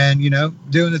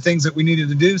doing the things that we needed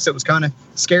to do. So it was kind of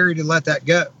scary to let that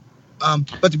go.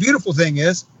 But the beautiful thing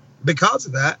is, because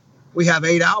of that, we have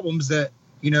 8 albums that,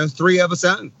 3 of us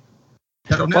own.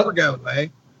 That'll never go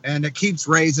away. And it keeps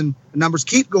raising. The numbers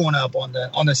keep going up on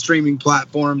the streaming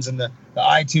platforms and the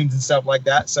iTunes and stuff like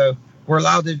that. So we're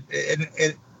allowed to,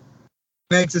 it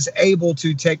makes us able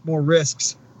to take more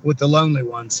risks with the lonely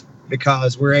ones,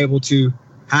 because we're able to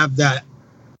have that,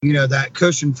 that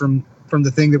cushion from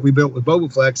the thing that we built with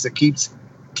Bobaflex that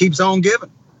keeps on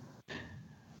giving.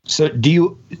 So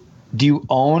do you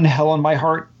own Hell in My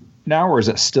Heart now, or is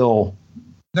it still?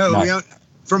 No, we own,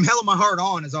 From Hell in My Heart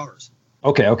on is ours.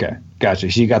 Okay.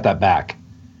 Gotcha. So you got that back.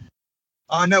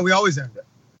 No, we always owned it.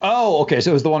 Oh, okay.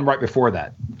 So it was the one right before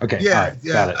that. Okay. Yeah. Right,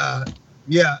 got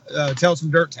it. Tales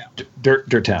from Dirt Town.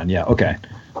 Dirt Town. Yeah. Okay.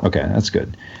 That's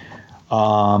good.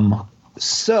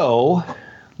 So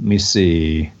let me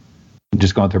see. I'm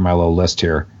just going through my little list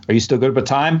here. Are you still good with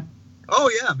time? Oh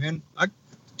yeah, man. I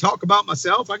talk about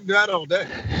myself. I can do that all day.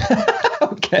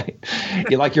 Okay.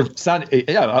 You like your sound?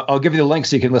 Yeah. I'll give you the link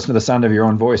so you can listen to the sound of your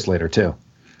own voice later too.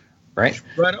 Right.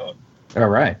 Right on. All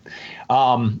right.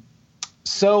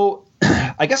 So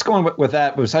I guess going with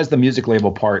that, besides the music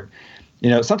label part,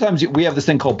 sometimes we have this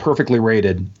thing called Perfectly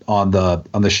Rated on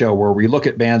the show, where we look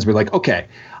at bands, we're like, okay,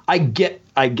 I get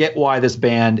why this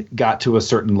band got to a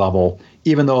certain level,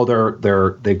 even though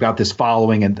they've got this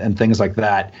following and things like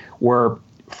that. Where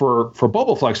for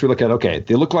Bobaflex, we look at, okay,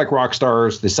 they look like rock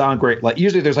stars, they sound great. Like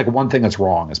usually there's like one thing that's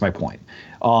wrong, is my point.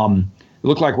 They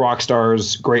look like rock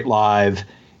stars, great live,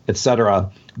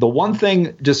 etc. The one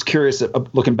thing, just curious,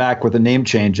 looking back with the name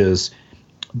changes,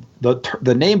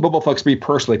 the name Bobaflex, me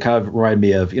personally, kind of reminded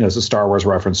me of, it's a Star Wars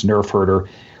reference, Nerf Herder.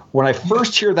 When I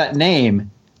first hear that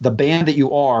name, the band that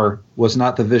you are was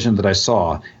not the vision that I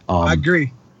saw. I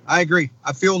agree. I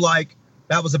feel like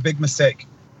that was a big mistake.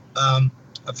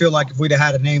 I feel like if we'd have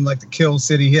had a name like the Kill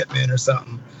City Hitmen or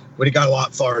something, we'd have got a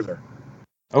lot farther.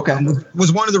 Okay.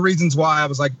 Was one of the reasons why I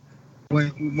was like,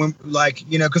 when like,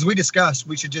 you know, because we discussed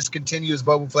we should just continue as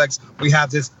Bobaflex. We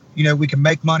have this, you know, we can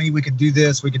make money, we can do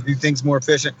this, we can do things more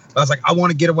efficient. But I was like, I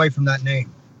want to get away from that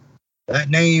name. That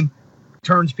name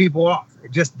turns people off.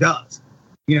 It just does.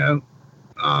 You know,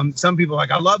 some people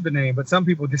like, I love the name, but some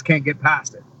people just can't get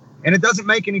past it, and it doesn't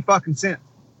make any fucking sense.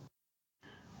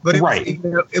 But it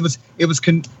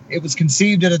was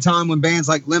conceived at a time when bands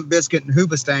like Limp Bizkit and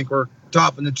Hoobastank were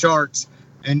topping the charts,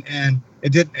 and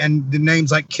the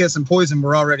names like Kiss and Poison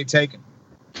were already taken.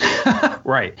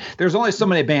 Right. There's only so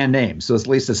many band names, so at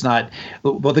least it's not.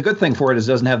 Well, the good thing for it is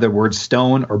it doesn't have the word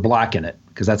Stone or Black in it,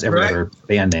 because that's every other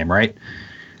band name, right?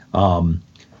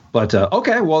 But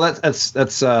okay, well that's.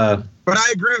 But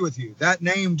I agree with you. That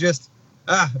name just,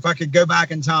 if I could go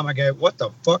back in time, I go, what the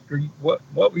fuck are you? What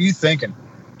were you thinking?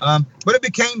 But it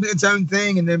became its own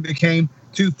thing, and then became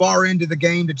too far into the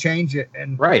game to change it.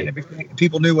 And, right. And it became,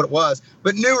 people knew what it was.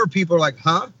 But newer people are like,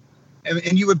 huh?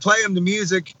 And you would play them the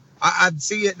music. I'd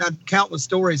see it, and I'd countless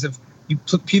stories of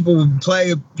people would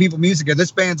play people music. Go,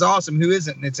 this band's awesome. Who is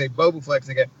it? And they'd say Bobaflex.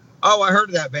 They go, oh, I heard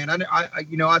of that band.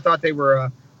 I thought they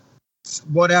were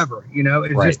whatever. You know,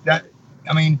 it's just that.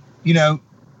 I mean, you know,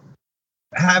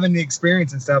 having the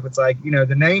experience and stuff. It's like, you know,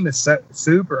 the name is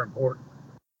super important.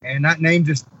 And that name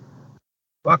just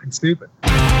fucking stupid.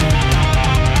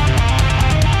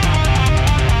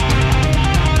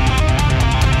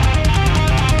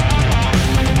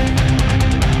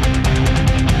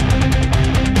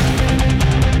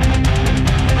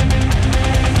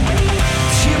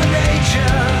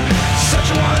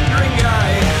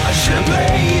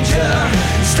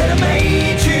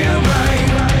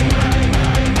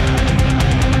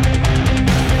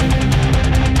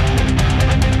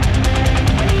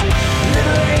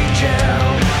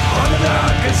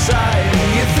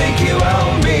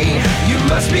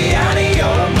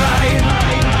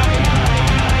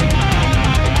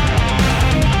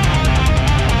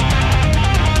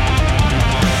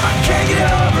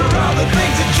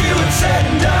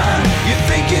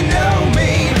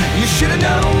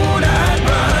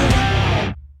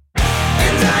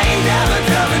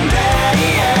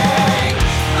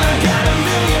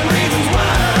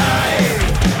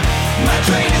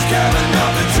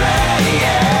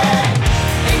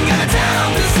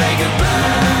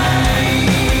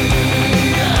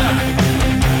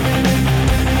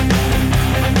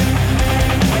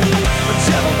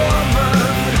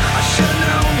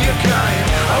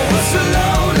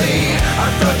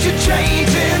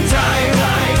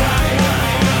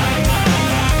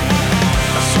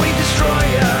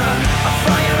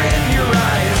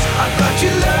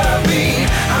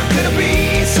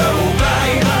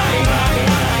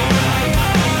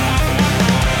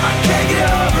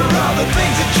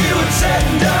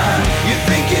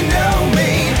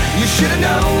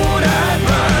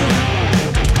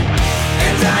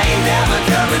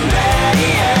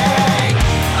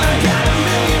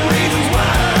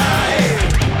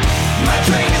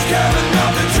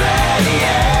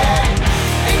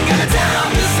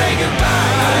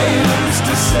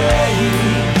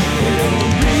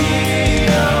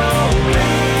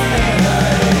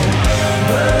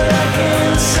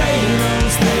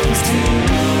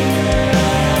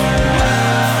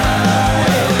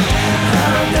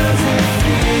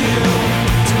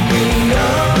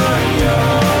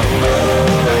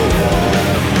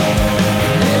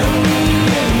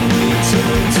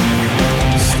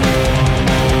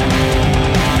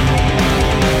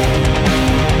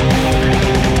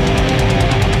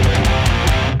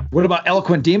 What about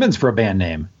Eloquent Demons for a band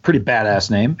name? Pretty badass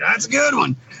name. That's a good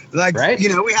one. Like, right? You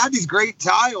know, we had these great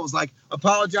titles like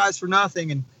Apologize for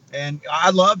Nothing. And I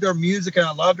loved our music and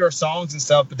I loved our songs and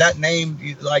stuff. But that name,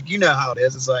 like, you know how it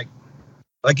is. It's like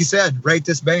you said, rate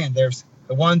this band. There's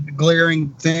the one glaring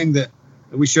thing that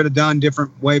we should have done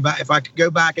different way back. If I could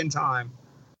go back in time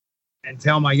and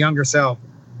tell my younger self,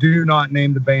 do not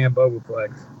name the band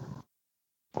Bobaflex.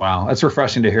 Wow. That's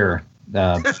refreshing to hear.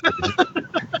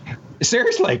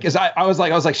 Seriously, because I was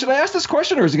like, should I ask this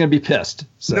question or is he going to be pissed?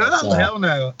 So, hell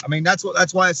no. I mean, that's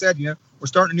why I said, you know, we're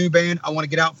starting a new band. I want to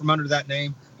get out from under that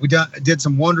name. We did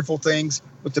some wonderful things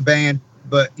with the band,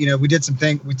 but you know, we did some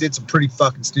pretty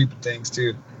fucking stupid things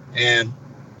too, and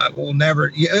we'll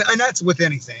never. And that's with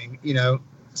anything, you know.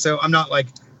 So I'm not like,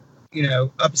 you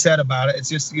know, upset about it. It's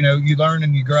just, you know, you learn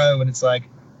and you grow, and it's like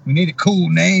we need a cool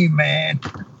name, man.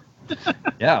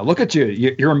 Yeah, look at you.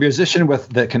 You're a musician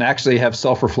that can actually have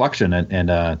self-reflection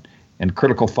and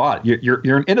critical thought.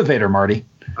 You're an innovator, Marty.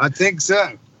 I think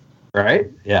so. Right?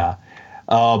 Yeah.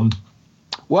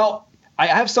 Well, I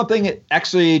have something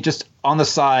actually just on the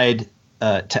side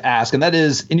to ask, and that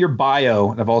is in your bio.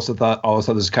 And I've also thought this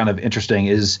is kind of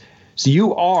interesting. So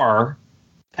you are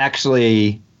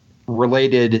actually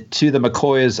related to the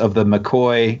McCoys of the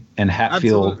McCoy and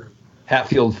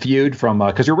Hatfield feud from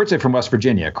because you're originally from West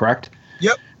Virginia, correct?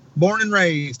 Yep, born and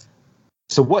raised.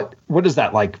 So what is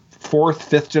that, like fourth,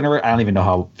 fifth generation? I don't even know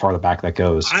how far back that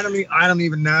goes. I don't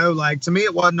even know. Like, to me,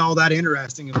 it wasn't all that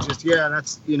interesting. It was just,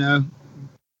 that's, it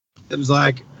was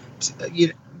like,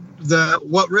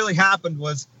 what really happened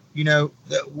was,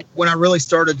 when I really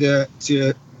started to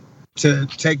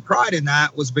take pride in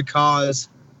that was because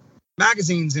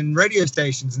magazines and radio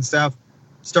stations and stuff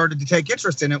started to take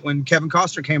interest in it when Kevin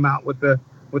Costner came out with the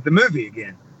movie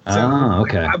again. So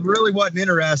okay. I really wasn't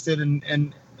interested,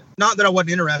 and not that I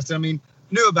wasn't interested. I mean,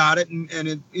 knew about it, and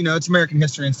it, it's American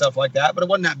history and stuff like that, but it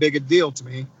wasn't that big a deal to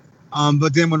me.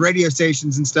 But then when radio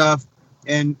stations and stuff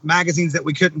and magazines that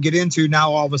we couldn't get into,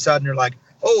 now all of a sudden they're like,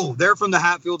 oh, they're from the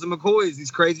Hatfields and McCoys,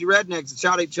 these crazy rednecks that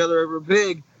shot each other over a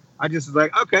pig. I just was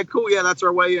like, okay, cool, yeah, that's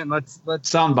our way in. Let's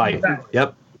soundbite.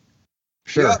 Yep.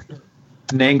 Sure. Yep.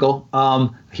 An angle.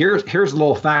 Here's a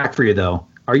little fact for you though.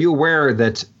 Are you aware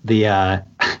that the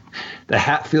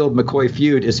Hatfield McCoy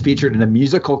feud is featured in a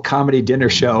musical comedy dinner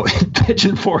show in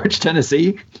Pigeon Forge,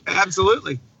 Tennessee?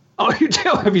 Absolutely. Oh, you do?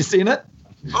 Have you seen it?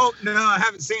 Oh, no, I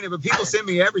haven't seen it, but people send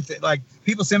me everything. Like,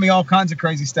 people send me all kinds of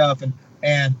crazy stuff,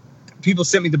 and people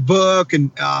sent me the book, and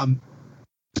I've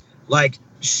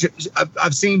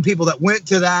seen people that went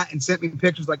to that and sent me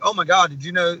pictures like, oh my God, did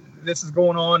you know this is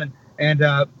going on? And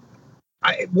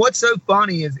what's so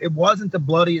funny is it wasn't the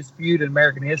bloodiest feud in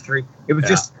American history. It was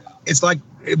the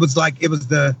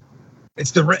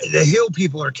Hill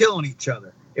people are killing each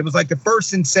other. It was like the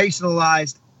first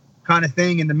sensationalized kind of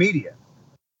thing in the media.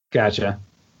 Gotcha.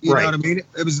 You know what I mean?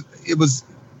 It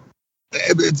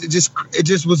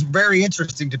just was very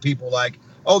interesting to people. Like,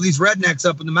 oh, these rednecks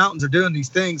up in the mountains are doing these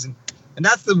things, and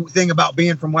that's the thing about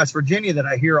being from West Virginia that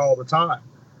I hear all the time.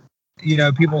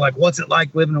 People like, what's it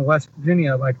like living in West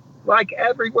Virginia? Like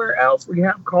everywhere else, we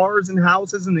have cars and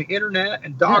houses and the internet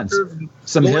and doctors and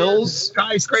some hills,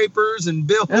 skyscrapers and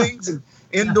buildings and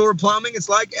indoor plumbing. It's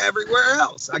like everywhere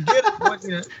else. I get it. But,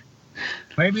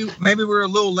 maybe we're a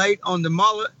little late on the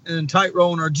mullet and tight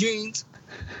rolling our jeans.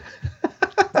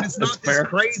 But it's not this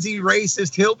crazy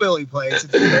racist hillbilly place.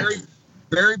 It's very,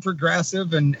 very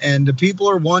progressive, and the people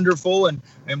are wonderful, and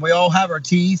we all have our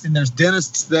teeth, and there's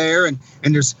dentists there, and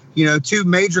there's 2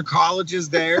 major colleges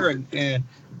there, and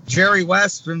Jerry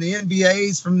West from the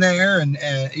NBA's from there, and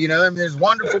there's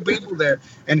wonderful people there.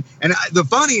 And the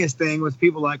funniest thing was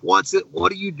people like, what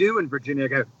do you do in Virginia? I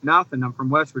go, nothing. I'm from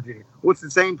West Virginia. What's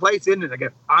the same place, isn't it? I go,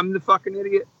 I'm the fucking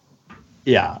idiot.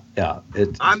 Yeah.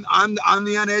 I'm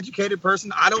the uneducated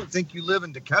person. I don't think you live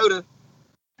in Dakota.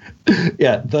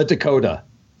 Yeah, the Dakota.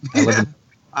 I live in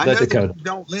the Dakota. You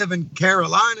don't live in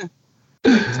Carolina.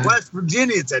 It's West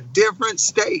Virginia. It's a different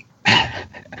state.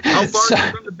 How far is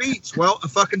it from the beach? Well, a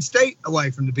fucking state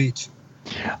away from the beach.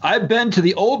 I've been to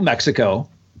the old Mexico,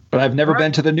 but I've never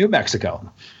been to the new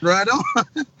Mexico. Right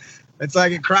on. It's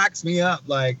like, it cracks me up,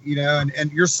 like,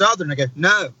 and you're Southern. I go,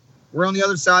 no, we're on the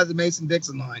other side of the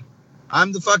Mason-Dixon line.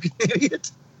 I'm the fucking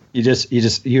idiot.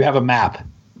 You have a map.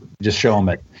 You just show them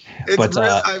it.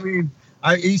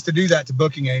 I used to do that to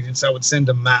booking agents. I would send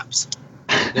them maps.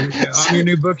 I'm your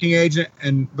new booking agent,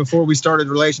 and before we started a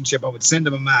relationship, I would send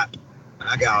them a map.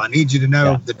 I need you to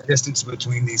know the distance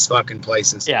between these fucking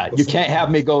places. Yeah, you can't have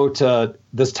me go to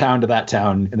this town to that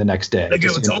town in the next day. They go,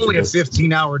 it's only a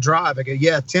 15-hour drive. I go,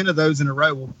 yeah, 10 of those in a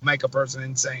row will make a person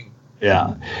insane.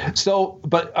 Yeah. So,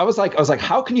 but I was like,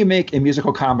 how can you make a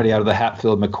musical comedy out of the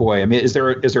Hatfield McCoy? I mean, is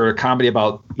there a comedy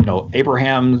about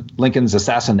Abraham Lincoln's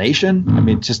assassination? I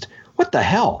mean, just what the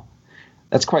hell?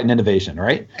 That's quite an innovation,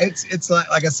 right? It's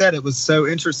like I said, it was so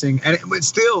interesting, and it was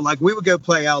still like, we would go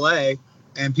play LA,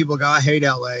 and people go, I hate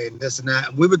LA and this and that,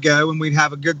 and we would go and we'd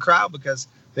have a good crowd because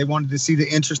they wanted to see the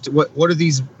interest. What are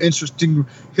these interesting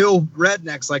hill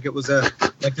rednecks? Like it was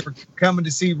like they were coming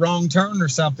to see Wrong Turn or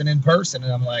something in person,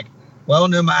 and I'm like, well,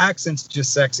 no, my accent's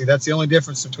just sexy. That's the only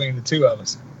difference between the two of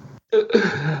us.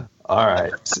 All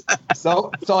right.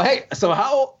 So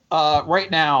how right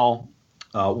now,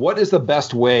 what is the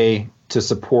best way to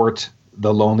support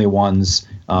the Lonely Ones,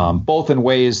 both in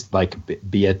ways like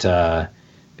be it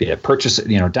purchase,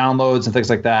 downloads and things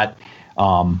like that,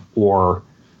 or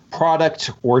product,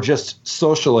 or just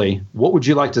socially? What would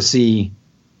you like to see,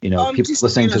 people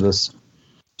listening to this?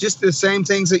 Just the same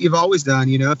things that you've always done.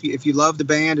 If you love the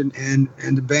band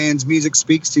and the band's music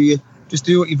speaks to you, just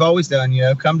do what you've always done.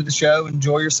 Come to the show,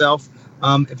 enjoy yourself.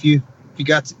 If you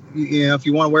want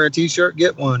to wear a t-shirt,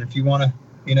 get one. If you want to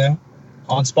you know,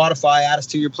 on Spotify, add us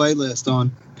to your playlist.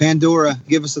 On Pandora,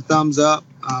 give us a thumbs up.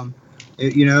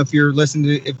 You know, if you're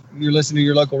listening to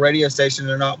your local radio station and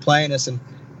they're not playing us, and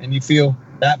you feel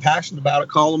that passionate about it,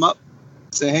 call them up.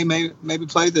 Say, hey, maybe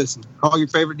play this. And call your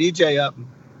favorite DJ up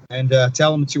and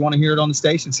tell them that you want to hear it on the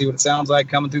station. See what it sounds like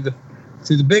coming through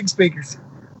the big speakers.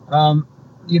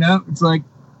 You know, it's like,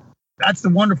 that's the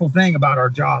wonderful thing about our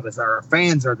job is our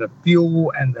fans are the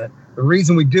fuel and the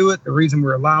reason we do it, the reason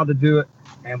we're allowed to do it.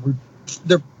 And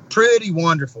they're pretty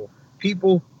wonderful.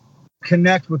 People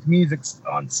connect with music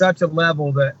on such a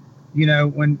level that, you know,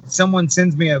 when someone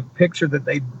sends me a picture that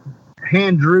they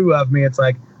hand drew of me, it's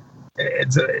like,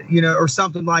 you know, or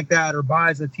something like that, or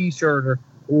buys a t-shirt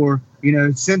or, you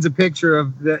know, sends a picture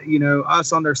of you know,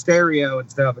 us on their stereo and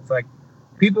stuff. It's like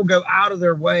people go out of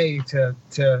their way to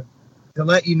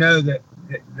let you know that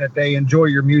they enjoy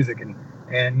your music.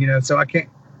 And, you know, so I can't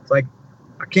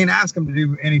ask them to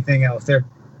do anything else. They're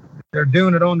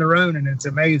doing it on their own, and it's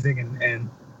amazing. And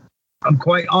I'm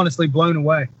quite honestly blown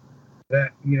away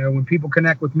that, you know, when people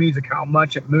connect with music, how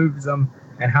much it moves them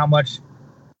and how much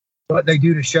what they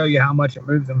do to show you how much it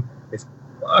moves them is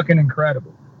fucking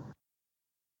incredible.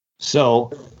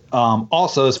 So,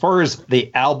 also, as far as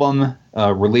the album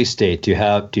release date, do you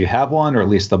have one, or at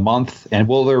least the month? And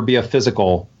will there be a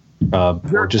physical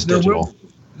or just digital?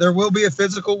 There will be a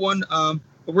physical one,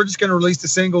 but we're just going to release a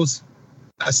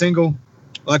single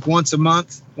like once a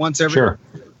month, once every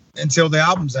until the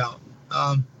album's out.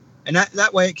 And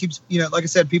that way it keeps, you know, like I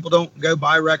said, people don't go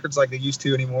buy records like they used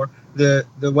to anymore. The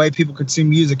way people consume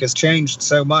music has changed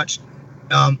so much.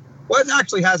 Well, it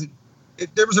actually hasn't.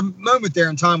 There was a moment there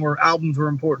in time where albums were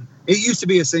important. It used to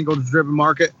be a singles-driven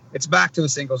market. It's back to a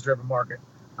singles-driven market.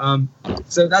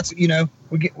 So that's, you know,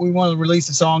 we want to release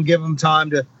a song, give them time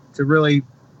to really,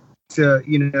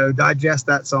 you know, digest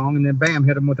that song, and then bam,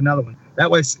 hit them with another one.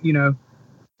 That way, you know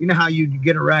how you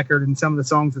get a record and some of the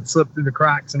songs that slip through the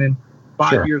cracks, and then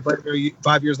 5 years later,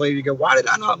 you go, why did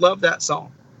I not love that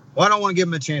song? Well, I don't want to give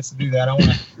them a chance to do that. I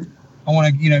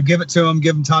want to, you know, give it to them,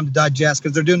 give them time to digest,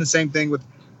 because they're doing the same thing with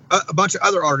a bunch of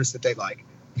other artists that they like.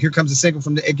 Here comes a single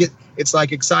from it's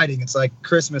like exciting. It's like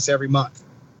Christmas every month.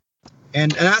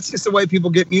 And that's just the way people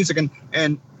get music.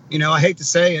 And, you know, I hate to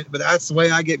say it, but that's the way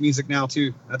I get music now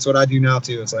too. That's what I do now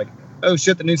too. It's like, oh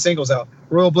shit, the new single's out.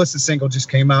 Royal Bliss's single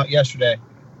just came out yesterday.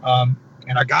 And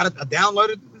I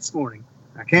downloaded it this morning.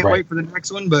 I can't wait for the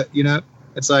next one, but you know,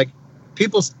 it's like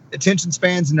people's attention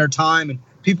spans and their time, and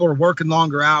people are working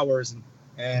longer hours,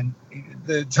 and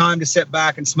the time to sit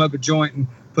back and smoke a joint and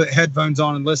put headphones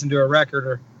on and listen to a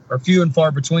record are few and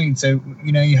far between. So,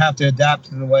 you know, you have to adapt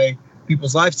to the way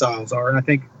people's lifestyles are. And I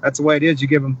think that's the way it is. You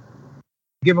give them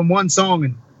one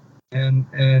song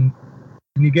and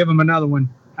you give them another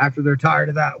one after they're tired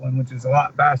of that one, which is a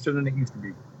lot faster than it used to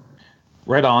be.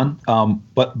 Right on.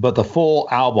 But the full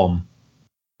album,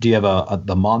 do you have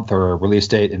the month or a release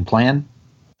date in plan?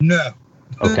 No.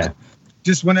 Okay.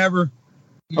 Just whenever.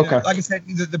 Okay. Know, like I said,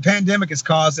 the pandemic has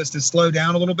caused us to slow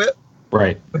down a little bit.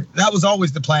 Right. But that was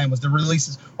always the plan, was the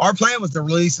releases. Our plan was to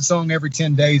release a song every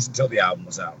 10 days until the album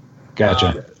was out.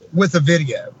 Gotcha. With a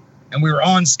video. And we were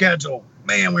on schedule.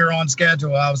 Man, we were on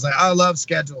schedule. I was like, I love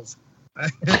schedules.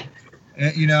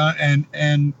 You know,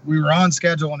 and we were on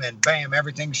schedule, and then bam,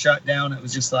 everything shut down. It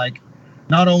was just like,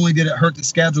 not only did it hurt the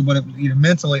schedule, but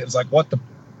mentally it was like, what the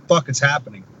fuck is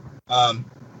happening?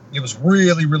 It was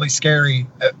really, really scary.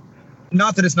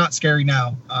 Not that it's not scary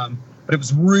now, but it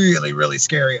was really, really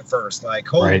scary at first. Like,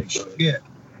 holy shit.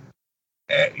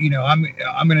 You know, I'm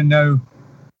going to know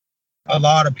a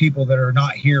lot of people that are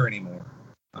not here anymore.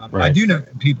 I do know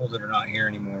people that are not here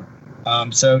anymore.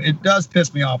 So it does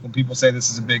piss me off when people say this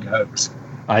is a big hoax.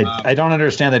 I don't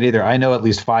understand that either. I know at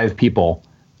least 5 people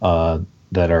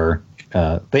that are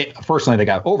they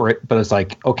got over it, but it's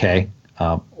like, okay,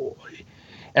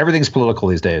 everything's political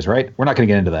these days, right? We're not going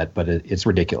to get into that, but it's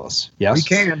ridiculous. Yes,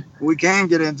 we can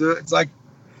get into it. It's like,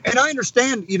 and I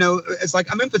understand, you know, it's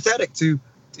like I'm empathetic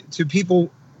to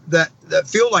people that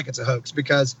feel like it's a hoax,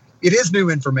 because it is new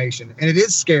information and it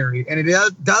is scary, and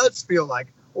it does feel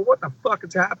like, well, what the fuck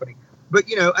is happening? But,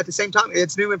 you know, at the same time,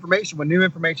 it's new information. When new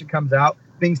information comes out,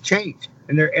 things change.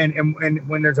 And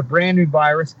when there's a brand new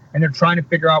virus and they're trying to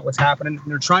figure out what's happening, and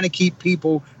they're trying to keep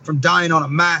people from dying on a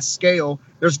mass scale,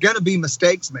 there's going to be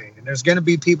mistakes made, and there's going to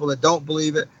be people that don't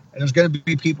believe it. And there's going to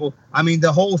be people. I mean,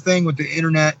 the whole thing with the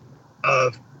internet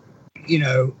of, you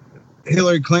know,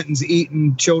 Hillary Clinton's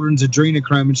eating children's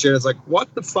adrenochrome and shit is like,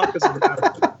 what the fuck is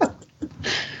that?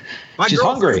 She's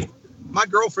hungry. My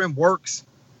girlfriend works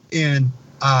in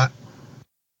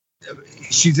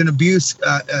She's an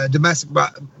domestic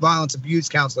violence abuse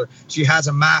counselor. She has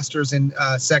a master's in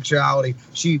sexuality.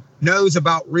 She knows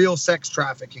about real sex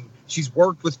trafficking. She's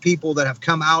worked with people that have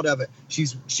come out of it.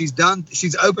 She's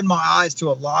opened my eyes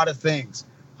to a lot of things.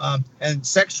 And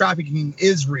sex trafficking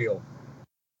is real,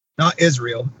 not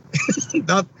Israel.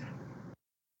 not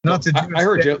to do. I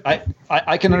heard you.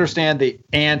 I can understand the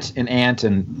aunt,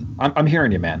 and I'm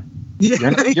hearing you, man.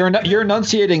 Yeah. You're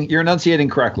enunciating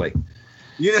correctly.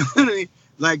 You know what I mean?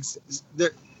 Like,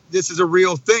 this is a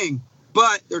real thing,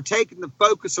 but they're taking the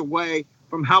focus away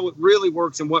from how it really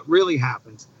works and what really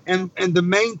happens. And the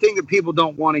main thing that people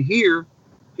don't want to hear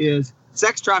is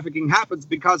sex trafficking happens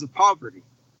because of poverty.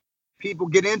 People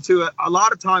get into it a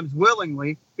lot of times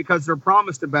willingly because they're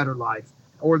promised a better life,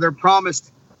 or they're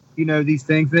promised, these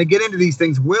things. And they get into these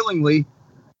things willingly.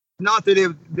 Not that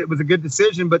it was a good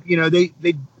decision, but, they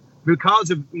because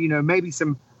of, maybe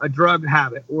a drug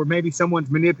habit, or maybe someone's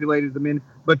manipulated them in.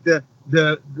 But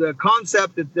the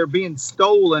concept that they're being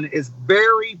stolen is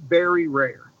very, very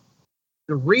rare.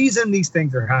 The reason these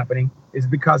things are happening is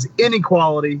because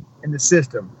inequality in the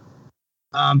system.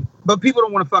 But people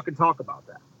don't want to fucking talk about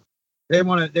that. They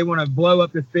want to blow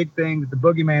up this big thing that the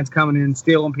boogeyman's coming in,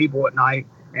 stealing people at night,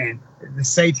 and the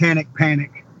satanic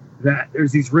panic that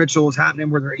there's these rituals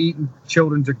happening where they're eating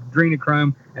children's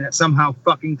adrenochrome, and that somehow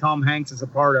fucking Tom Hanks is a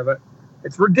part of it.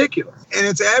 It's ridiculous, and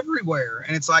it's everywhere.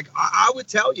 And it's like, I would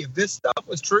tell you, if this stuff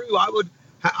was true, I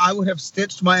would have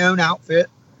stitched my own outfit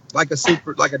like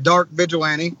a dark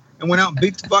vigilante and went out and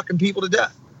beat the fucking people to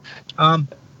death.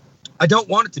 I don't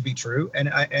want it to be true,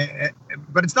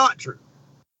 but it's not true.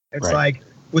 It's right. Like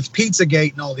with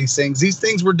Pizzagate and all these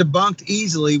things were debunked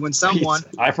easily when someone.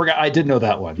 I forgot. I did know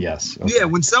that one. Yes. Okay. Yeah,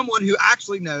 when someone who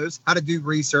actually knows how to do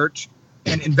research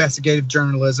and investigative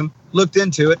journalism looked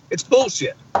into it, it's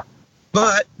bullshit.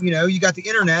 But, you got the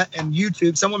internet and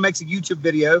YouTube. Someone makes a YouTube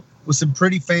video with some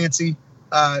pretty fancy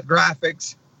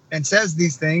graphics and says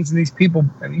these things, and these people,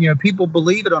 people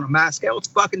believe it on a mass scale. It's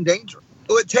fucking dangerous.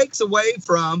 So it takes away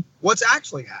from what's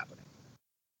actually happening.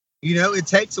 It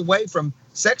takes away from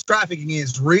sex trafficking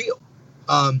is real.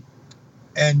 And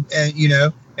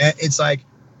it's like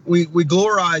we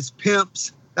glorize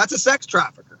pimps. That's a sex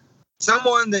trafficker.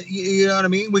 Someone that, you know what I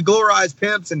mean? We glorize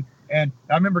pimps, and I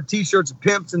remember T-shirts of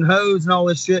pimps and hoes and all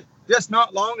this shit just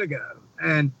not long ago,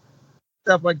 and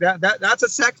stuff like that. That's a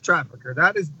sex trafficker.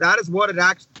 That is what it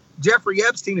actually. Jeffrey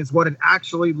Epstein is what it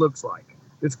actually looks like.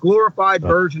 This glorified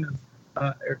version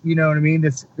of, you know what I mean?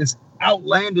 This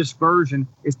outlandish version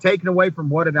is taken away from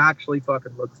what it actually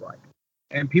fucking looks like,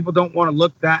 and people don't want to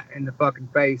look that in the fucking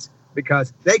face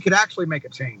because they could actually make a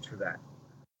change for that.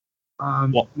 How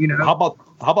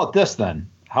about this then?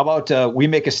 How about we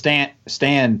make a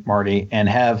stand, Marty, and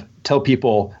tell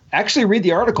people actually read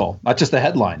the article, not just the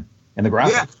headline and the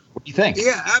graphic. Yeah. What do you think?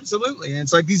 Yeah, absolutely. And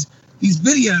it's like these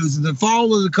videos of the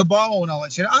fall of the cabal and all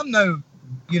that shit. I'm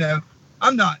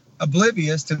not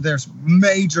oblivious to there's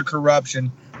major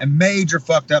corruption and major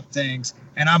fucked up things.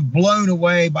 And I'm blown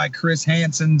away by Chris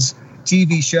Hansen's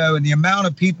TV show and the amount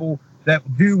of people that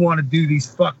do want to do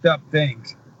these fucked up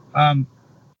things, and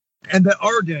that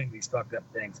are doing these fucked up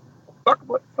things. What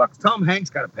the fuck's Tom Hanks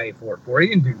got to pay for it for? He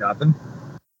didn't do nothing.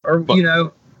 Or, you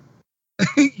don't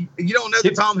know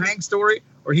the Tom Hanks story,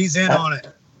 or he's in on it.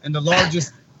 And the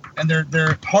largest, and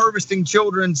they're harvesting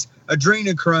children's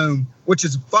adrenochrome, which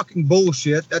is fucking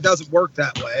bullshit. That doesn't work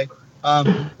that way.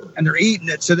 And they're eating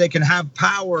it so they can have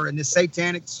power, and this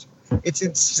satanic, it's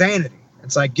insanity.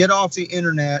 It's like, get off the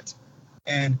internet.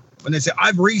 And when they say,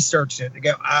 I've researched it, they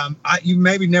go, you've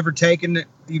maybe never taken it.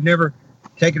 You've never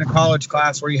taken a college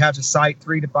class where you have to cite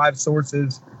 3 to 5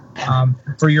 sources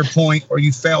for your point, or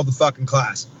you failed the fucking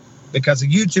class, because a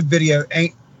YouTube video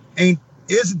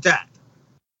isn't that.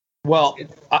 Well,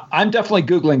 I'm definitely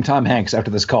Googling Tom Hanks after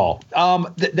this call. And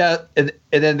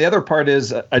then the other part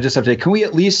is, I just have to say, can we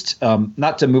at least,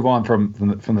 not to move on from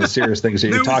the serious things that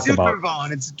you're talking about? Move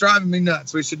on. It's driving me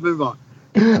nuts. We should move on.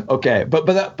 Okay,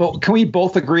 but can we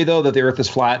both agree though that the Earth is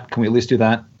flat? Can we at least do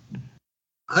that?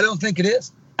 I don't think it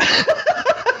is.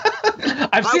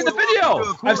 I've seen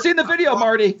the video,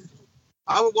 Marty.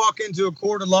 I would walk into a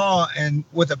court of law and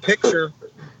with a picture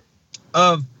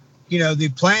of,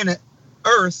 the planet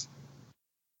Earth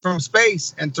from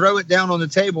space, and throw it down on the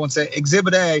table and say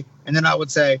Exhibit A, and then I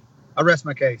would say, I rest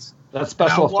my case. That's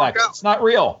special effects. It's not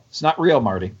real. It's not real,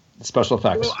 Marty. It's special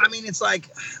effects. Well, I mean, it's like,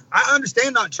 I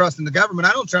understand not trusting the government.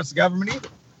 I don't trust the government either.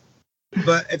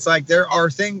 But it's like there are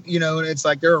things, it's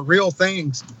like there are real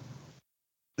things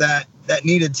that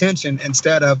need attention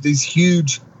instead of these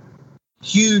huge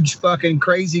fucking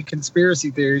crazy conspiracy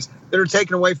theories that are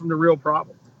taken away from the real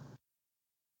problem.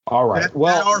 All right.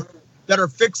 That are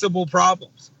fixable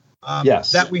problems.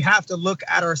 Yes. That we have to look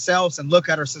at ourselves and look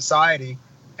at our society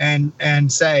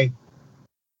and say,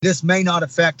 this may not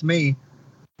affect me,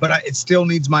 but it still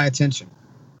needs my attention.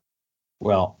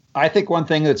 Well, I think one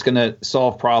thing that's going to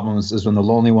solve problems is when the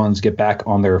Lonely Ones get back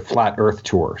on their Flat Earth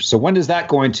tour. So when is that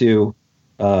going to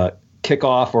kick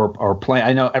off or play?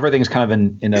 I know everything's kind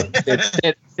of in a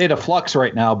state of flux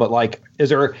right now, but like,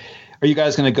 are you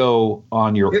guys going to go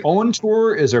on your own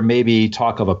tour? Is there maybe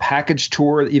talk of a package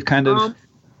tour that you've kind of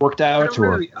worked out?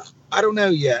 I don't know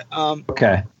yet.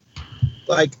 Okay.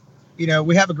 Like,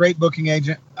 we have a great booking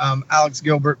agent, Alex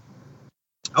Gilbert.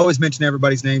 I always mention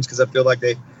everybody's names because I feel like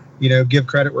they, give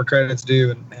credit where credit's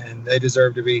due, and they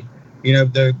deserve to be,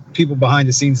 the people behind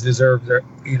the scenes deserve their,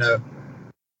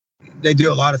 they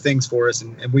do a lot of things for us,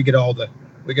 and we get all the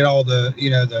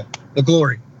the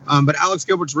glory. But Alex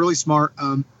Gilbert's really smart.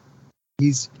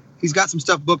 He's got some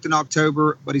stuff booked in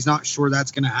October, but he's not sure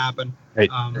that's going to happen. Right.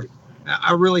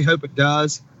 I really hope it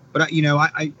does, but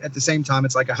I at the same time,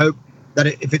 it's like I hope that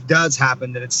if it does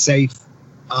happen, that it's safe.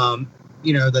 That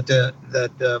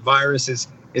the virus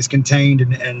is contained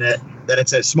and that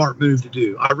it's a smart move to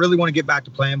do. I really want to get back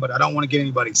to playing, but I don't want to get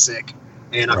anybody sick.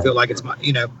 And I feel like it's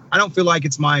I don't feel like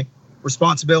it's my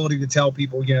responsibility to tell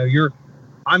people,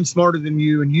 I'm smarter than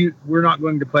you, and we're not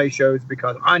going to play shows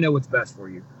because I know what's best for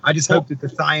you. I just hope that the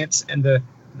science and the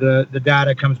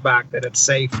data comes back, that it's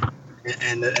safe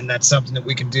and that's something that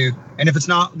we can do. And if it's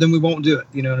not, then we won't do it.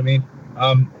 You know what I mean?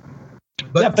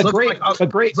 But it's looking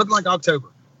like October.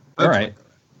 All right.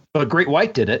 But Great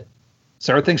White did it,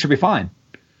 so everything should be fine.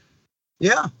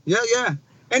 Yeah.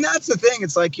 And that's the thing.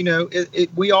 It's like,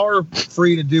 we are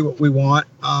free to do what we want.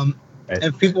 And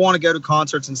if people want to go to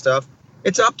concerts and stuff,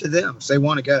 it's up to them if they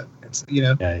want to go. It's,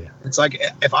 It's like,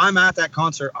 if I'm at that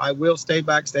concert, I will stay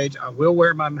backstage. I will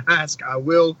wear my mask. I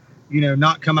will,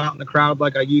 not come out in the crowd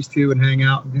like I used to and hang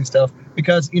out and do stuff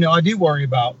because, I do worry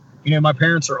about, my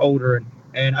parents are older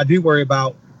and I do worry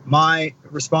about my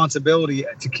responsibility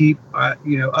to keep,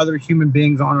 other human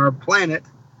beings on our planet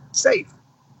safe.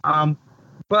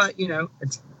 But,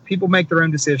 it's people make their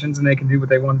own decisions and they can do what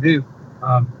they want to do.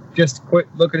 Just quit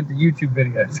looking at the YouTube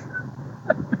videos.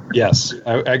 Yes,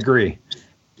 I agree.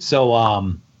 So,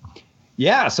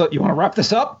 so you want to wrap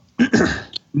this up?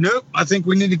 Nope. I think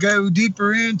we need to go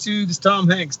deeper into this Tom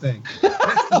Hanks thing.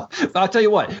 I'll tell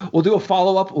you what, we'll do a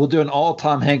follow-up. We'll do an all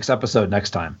Tom Hanks episode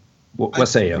next time. What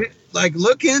say you? Like,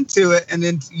 look into it, and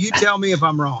then you tell me if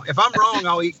I'm wrong. If I'm wrong,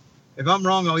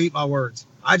 I'll eat my words.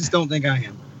 I just don't think I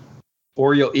am.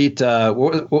 Or you'll eat,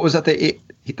 what was that they eat?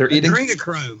 They're eating?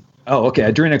 Adrenochrome. Oh, okay.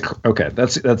 Okay.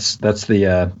 That's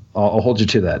the, I'll hold you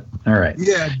to that. All right.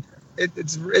 Yeah.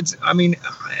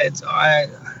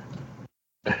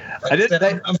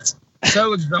 I'm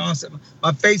so exhausted.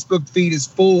 My Facebook feed is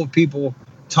full of people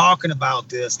talking about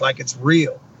this like it's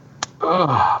real.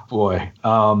 Oh boy.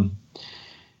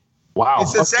 Wow.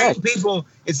 It's the same people.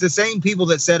 It's the same people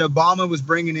that said Obama was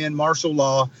bringing in martial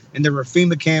law and there were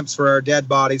FEMA camps for our dead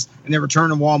bodies and they were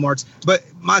turning Walmarts. But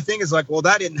my thing is like, well,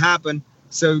 that didn't happen.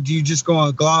 So do you just go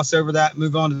and gloss over that and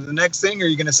move on to the next thing, or are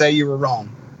you going to say you were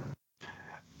wrong?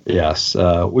 Yes.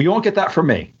 Well, you won't get that from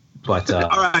me. But all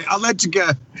right, I'll let you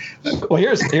go. Well,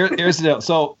 here's the deal.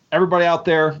 So everybody out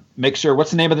there, make sure.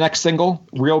 What's the name of the next single?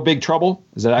 Real Big Trouble.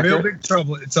 Is that accurate? Real Big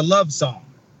Trouble. It's a love song.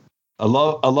 A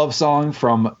love song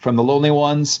from the Lonely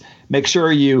Ones. Make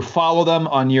sure you follow them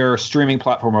on your streaming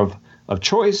platform of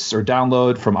choice, or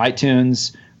download from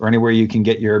iTunes or anywhere you can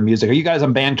get your music. Are you guys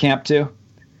on Bandcamp too?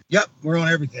 Yep, we're on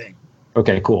everything.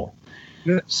 Okay, cool.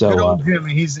 Good old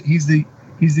Jimmy. He's the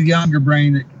younger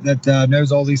brain that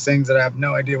knows all these things that I have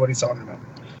no idea what he's talking about.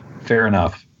 Fair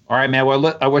enough. All right, man.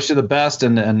 Well, I wish you the best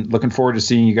and looking forward to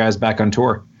seeing you guys back on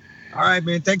tour. All right,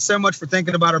 man. Thanks so much for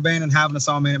thinking about our band and having us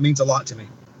on, man. It means a lot to me.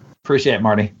 Appreciate it,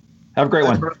 Marty. Have a great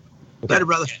one. Later,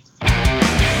 brother.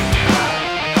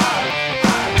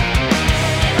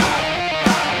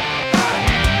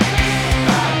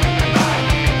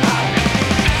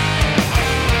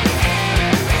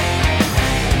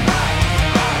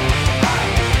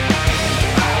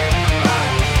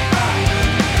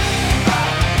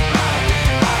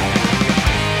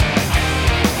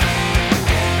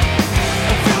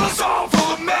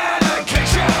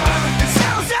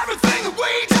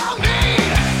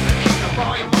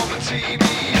 TV.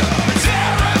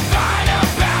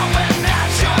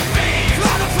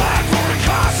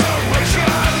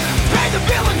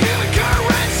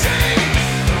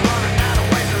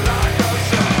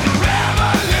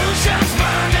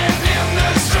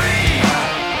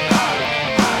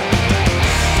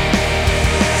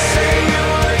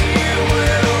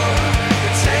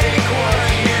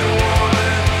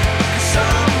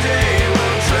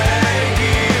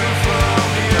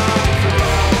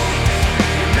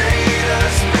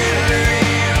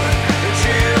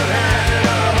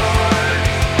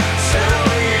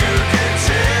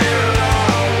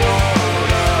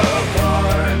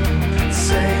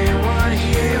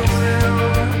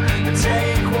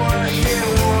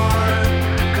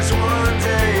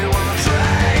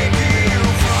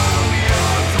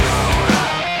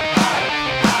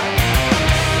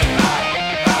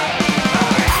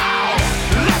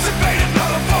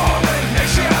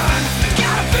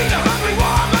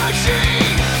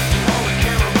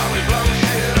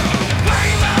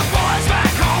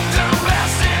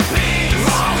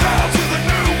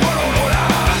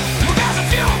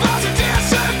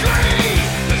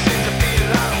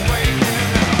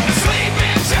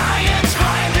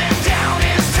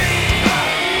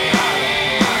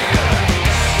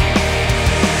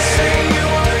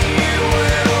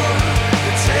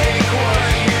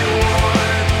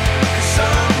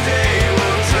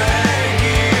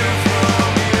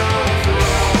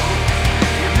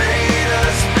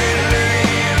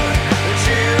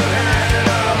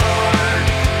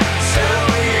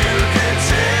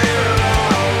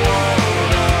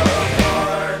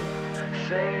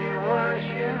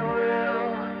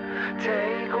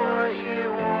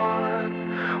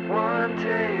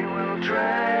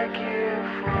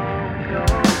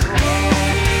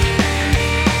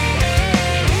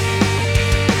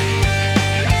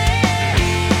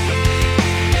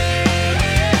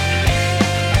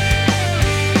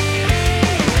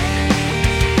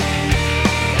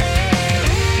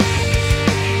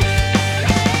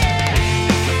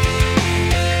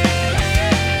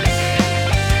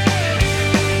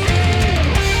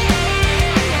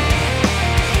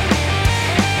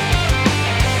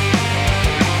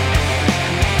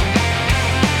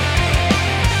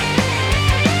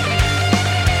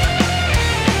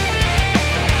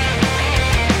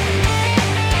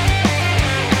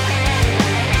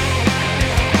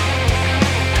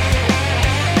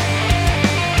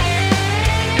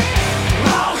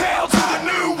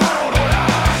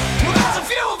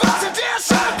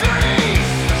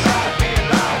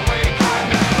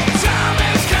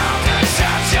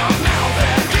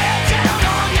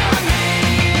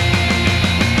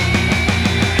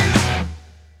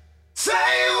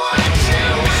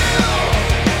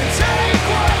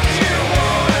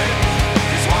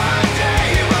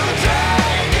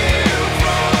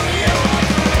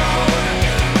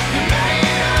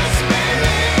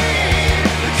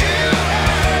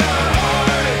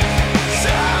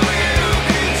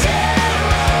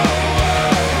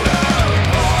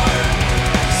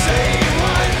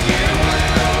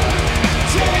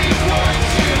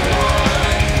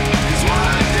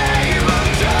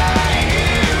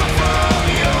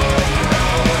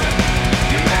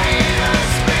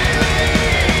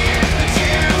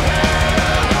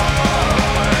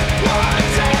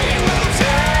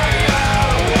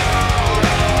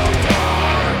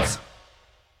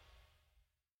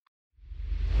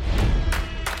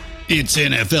 It's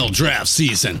NFL draft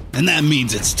season, and that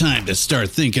means it's time to start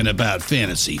thinking about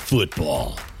fantasy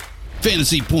football.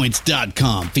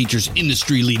 FantasyPoints.com features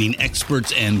industry-leading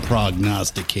experts and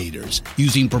prognosticators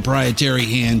using proprietary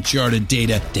hand-charted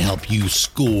data to help you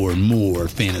score more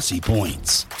fantasy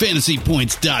points.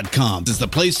 FantasyPoints.com is the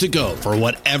place to go for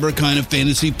whatever kind of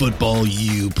fantasy football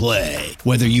you play.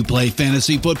 Whether you play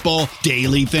fantasy football,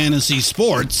 daily fantasy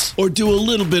sports, or do a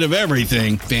little bit of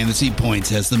everything, Fantasy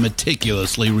Points has the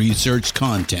meticulously researched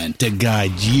content to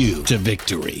guide you to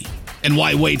victory. And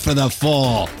why wait for the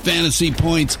fall? Fantasy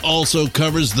Points also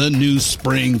covers the new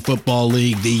spring football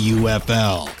league, the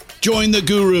UFL. Join the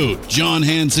guru, John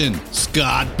Hansen,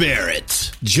 Scott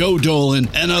Barrett, Joe Dolan,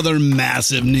 and other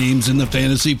massive names in the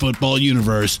fantasy football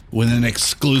universe with an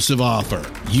exclusive offer.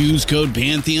 Use code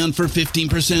Pantheon for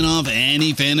 15% off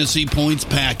any Fantasy Points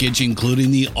package, including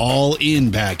the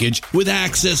all-in package, with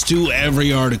access to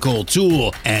every article,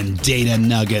 tool, and data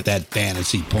nugget that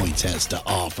Fantasy Points has to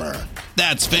offer.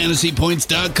 That's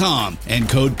FantasyPoints.com and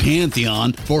code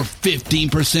Pantheon for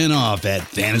 15% off at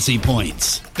Fantasy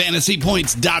Points.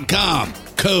 FantasyPoints.com,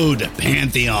 code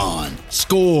Pantheon.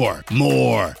 Score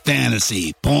more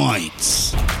fantasy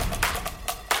points.